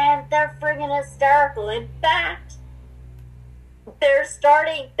 And they're friggin' hysterical. In fact, they're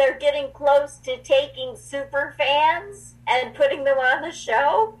getting close to taking super fans and putting them on the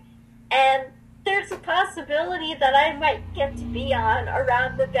show. And there's a possibility that I might get to be on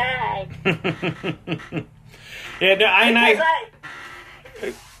Around the Bag.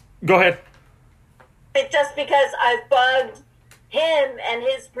 Go ahead. Just because I've bugged him and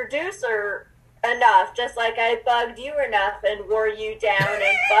his producer enough, just like I bugged you enough and wore you down,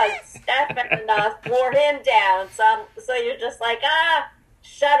 and bugged Stefan enough, wore him down. So you're just like,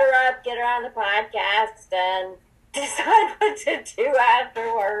 shut her up, get her on the podcast, and decide what to do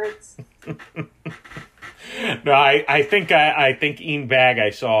afterwards. No, I think Ian Bagg I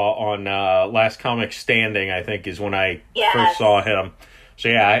saw on Last Comic Standing, I think, is when I first saw him. So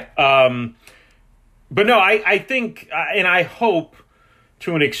yeah, but no, I think, and I hope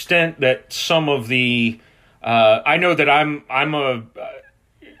to an extent that some of the, I know that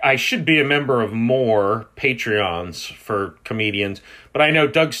I should be a member of more Patreons for comedians, but I know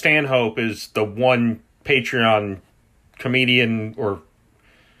Doug Stanhope is the one Patreon comedian, or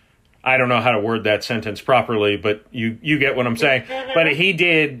I don't know how to word that sentence properly, but you get what I'm saying. But he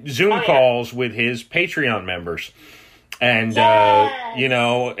did Zoom calls with his Patreon members. And,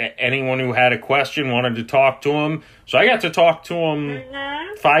 anyone who had a question wanted to talk to him. So I got to talk to him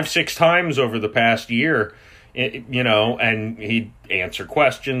 5-6 times over the past year, and he'd answer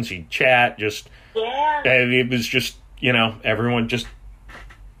questions, he'd chat, and it was just, everyone just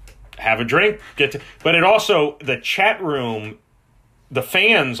have a drink, but it also, the chat room, the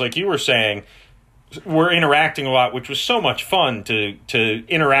fans, like you were saying, were interacting a lot, which was so much fun to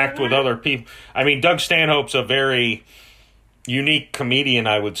interact with other people. I mean, Doug Stanhope's a very unique comedian,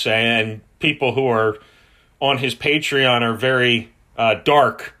 I would say, and people who are on his Patreon are very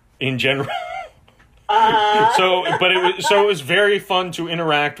dark in general. It was very fun to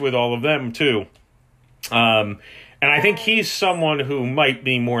interact with all of them too. And I think he's someone who might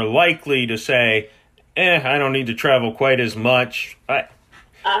be more likely to say, I don't need to travel quite as much.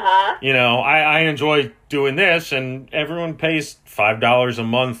 I enjoy doing this, and everyone pays $5 a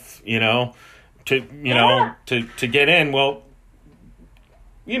month, to get in. Well,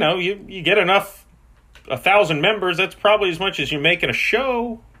 you get enough, 1,000 members. That's probably as much as you make in a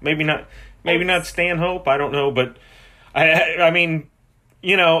show. Maybe not Stanhope. I don't know, but I mean,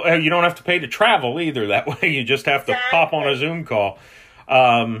 you don't have to pay to travel either. That way, you just have to pop on a Zoom call.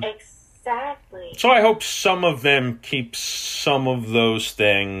 Exactly. So I hope some of them keep some of those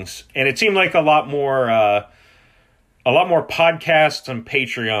things, and it seemed like a lot more podcasts and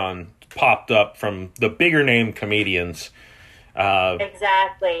Patreon popped up from the bigger name comedians.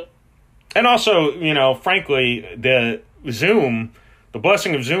 Exactly. And also, frankly, the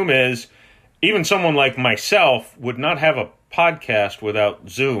blessing of Zoom is even someone like myself would not have a podcast without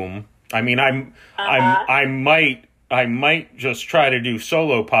Zoom. I mean, I might just try to do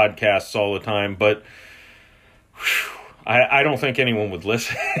solo podcasts all the time, but I don't think anyone would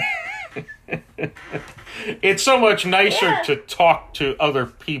listen. It's so much nicer to talk to other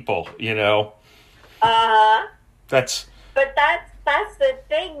people, That's the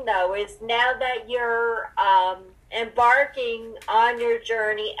thing, though, is now that you're embarking on your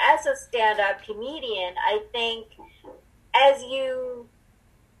journey as a stand-up comedian, I think as you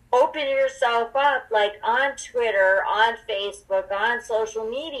open yourself up, like on Twitter, on Facebook, on social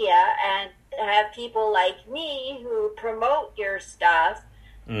media, and have people like me who promote your stuff.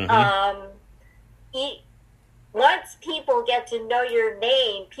 mm-hmm. Once people get to know your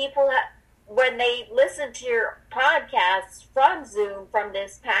name, when they listen to your podcasts from Zoom from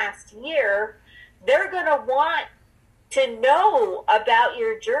this past year, they're going to want to know about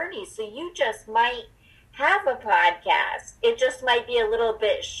your journey. So you just might have a podcast. It just might be a little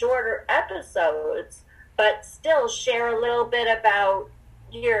bit shorter episodes, but still share a little bit about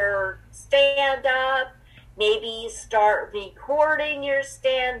your stand-up. Maybe start recording your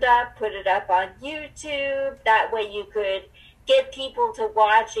stand-up, put it up on YouTube. That way you could get people to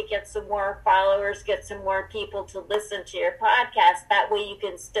watch it, get some more followers, get some more people to listen to your podcast. That way you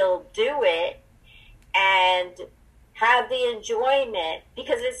can still do it and have the enjoyment,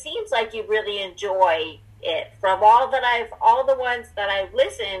 because it seems like you really enjoy it. From all the ones that I've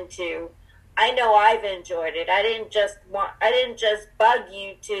listened to, I know I've enjoyed it. I didn't just bug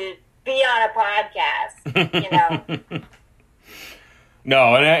you to be on a podcast,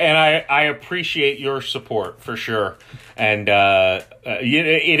 No, and I appreciate your support for sure. And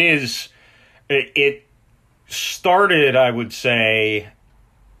it started, I would say,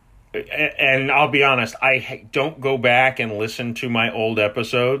 and I'll be honest, I don't go back and listen to my old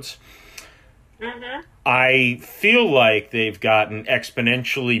episodes. Mm-hmm. I feel like they've gotten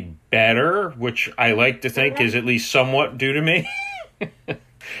exponentially better, which I like to think is at least somewhat due to me.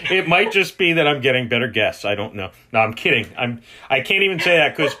 It might just be that I'm getting better guests. I don't know. No, I'm kidding. I can't even say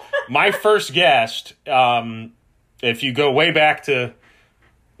that, because my first guest, if you go way back to,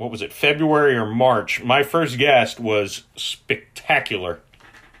 what was it, February or March, my first guest was spectacular.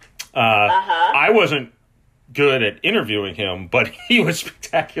 I wasn't good at interviewing him, but he was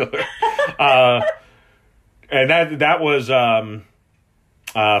spectacular. And that was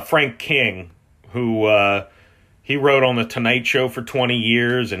Frank King, who he wrote on the Tonight Show for 20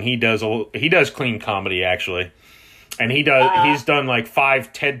 years, and he does clean comedy, actually. And he's done like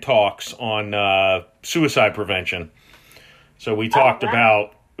 5 TED Talks on suicide prevention. So we talked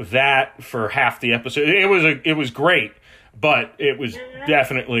about that for half the episode. It was great, but it was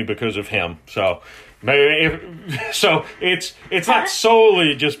definitely because of him. So it's not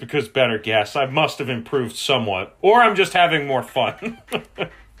solely just because better guests. I must have improved somewhat, or I'm just having more fun.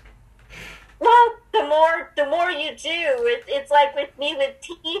 Well, the more you do, it's like with me with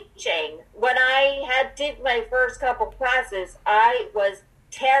teaching. When I did my first couple classes, I was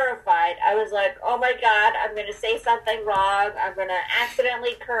terrified. I was like, oh my God, I'm going to say something wrong. I'm going to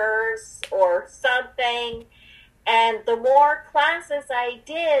accidentally curse or something. And the more classes I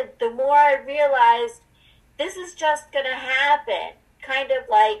did, the more I realized this is just going to happen. Kind of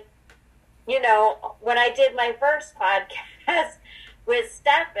like, when I did my first podcast, with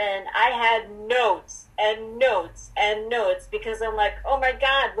Stefan, I had notes and notes and notes because I'm like, oh my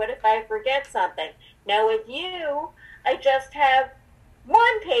God, what if I forget something? Now with you, I just have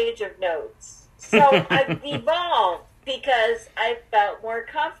 1 page of notes. So I've evolved because I felt more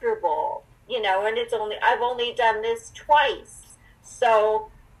comfortable, and I've only done this twice. So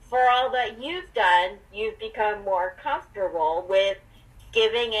for all that you've done, you've become more comfortable with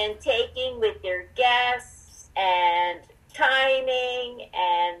giving and taking with your guests and timing,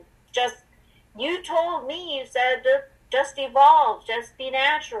 and just, you told me, you said to just evolve, just be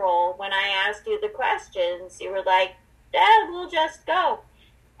natural. When I asked you the questions, you were like, Dad, we'll just go.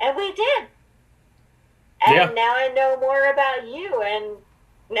 And we did. And now I know more about you, and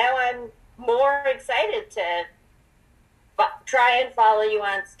now I'm more excited to try and follow you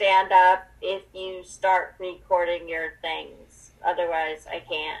on stand up if you start recording your things. Otherwise, I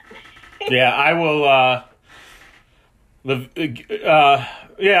can't. Yeah, I will.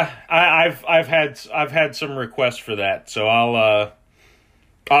 I've had some requests for that, so I'll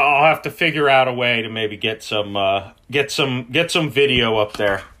have to figure out a way to maybe get some video up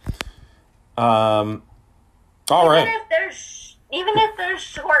there. All right. Even if there's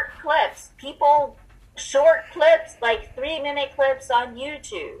short clips, short clips, like 3-minute clips on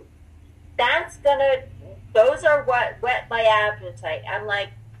YouTube, those are what whet my appetite. I'm like,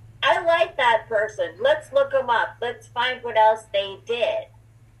 I like that person. Let's look them up. Let's find what else they did.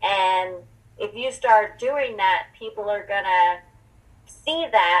 And if you start doing that, people are going to see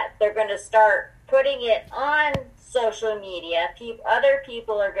that. They're going to start putting it on social media. Other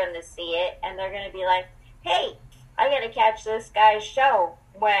people are going to see it, and they're going to be like, hey, I got to catch this guy's show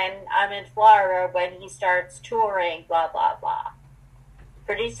when I'm in Florida, when he starts touring, blah, blah, blah.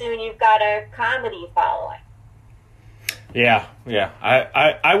 Pretty soon you've got a comedy following. Yeah.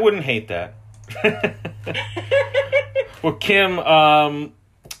 I wouldn't hate that. Well, Kim,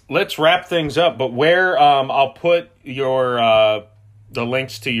 let's wrap things up. But where I'll put the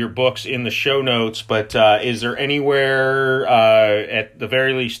links to your books in the show notes. But is there anywhere, at the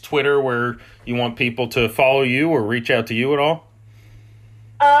very least, Twitter, where you want people to follow you or reach out to you at all?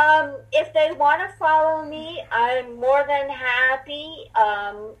 If they want to follow me, I'm more than happy.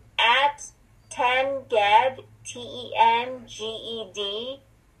 At 10GED, TENGED.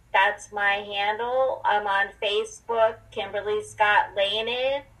 That's my handle. I'm on Facebook, Kimberly Scott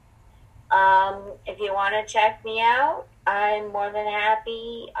Leinad. If you want to check me out, I'm more than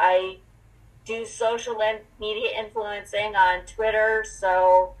happy. I do social media influencing on Twitter,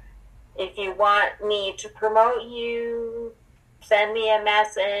 so if you want me to promote you, send me a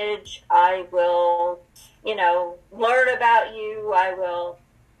message. I will, learn about you. I will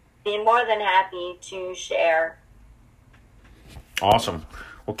be more than happy to share. Awesome.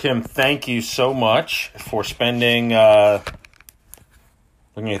 Well, Kim, thank you so much for spending,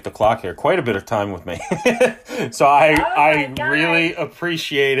 looking at the clock here, quite a bit of time with me. So I really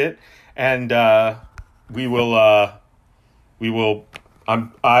appreciate it. And I will,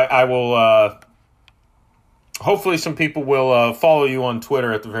 hopefully some people will follow you on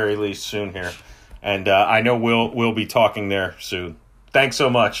Twitter at the very least soon here. And I know we'll be talking there soon. Thanks so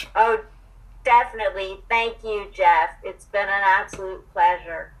much. Oh, definitely. Thank you, Jeff. It's been an absolute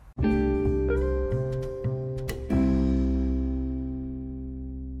pleasure.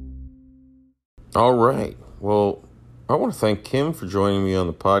 All right. Well, I want to thank Kim for joining me on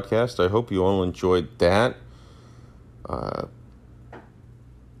the podcast. I hope you all enjoyed that.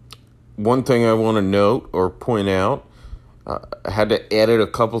 One thing I want to note or point out, I had to edit a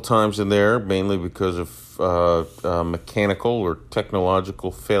couple times in there, mainly because of mechanical or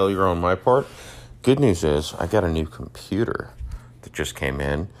technological failure on my part. Good news is I got a new computer that just came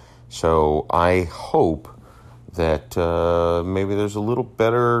in, so I hope that maybe there's a little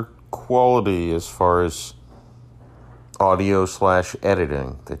better quality as far as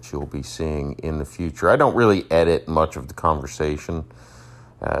audio/editing that you'll be seeing in the future. I don't really edit much of the conversation.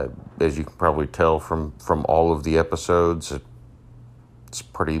 As you can probably tell from all of the episodes, it's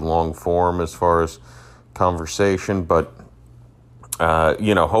pretty long form as far as conversation, but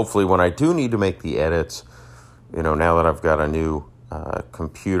hopefully when I do need to make the edits, now that I've got a new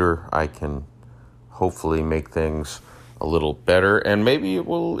computer, I can hopefully make things a little better, and maybe it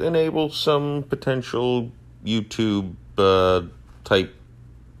will enable some potential YouTube type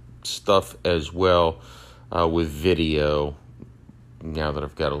stuff as well with video, now that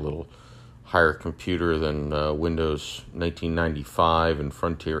I've got a little higher computer than Windows 1995 and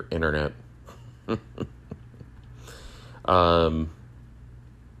Frontier Internet.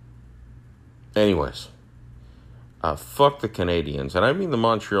 Anyways, fuck the Canadians, and I mean the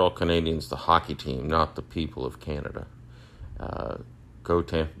Montreal Canadiens, the hockey team, not the people of Canada. Go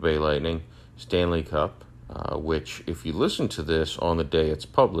Tampa Bay Lightning Stanley Cup, which, if you listen to this on the day it's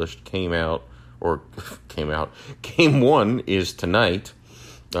published, came out. Game one is tonight.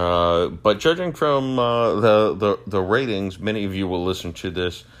 But judging from the ratings, many of you will listen to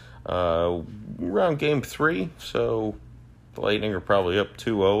this around game three. So the Lightning are probably up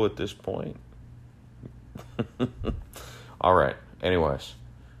 2-0 at this point. All right. Anyways,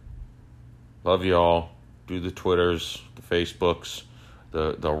 love you all. Do the Twitters, the Facebooks,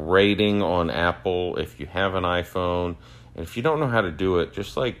 the rating on Apple if you have an iPhone. And if you don't know how to do it,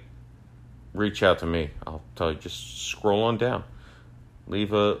 just reach out to me. I'll tell you, just scroll on down.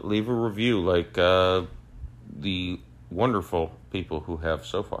 Leave a review like the wonderful people who have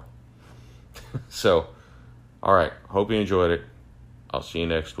so far. So, all right. Hope you enjoyed it. I'll see you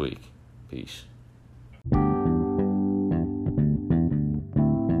next week. Peace.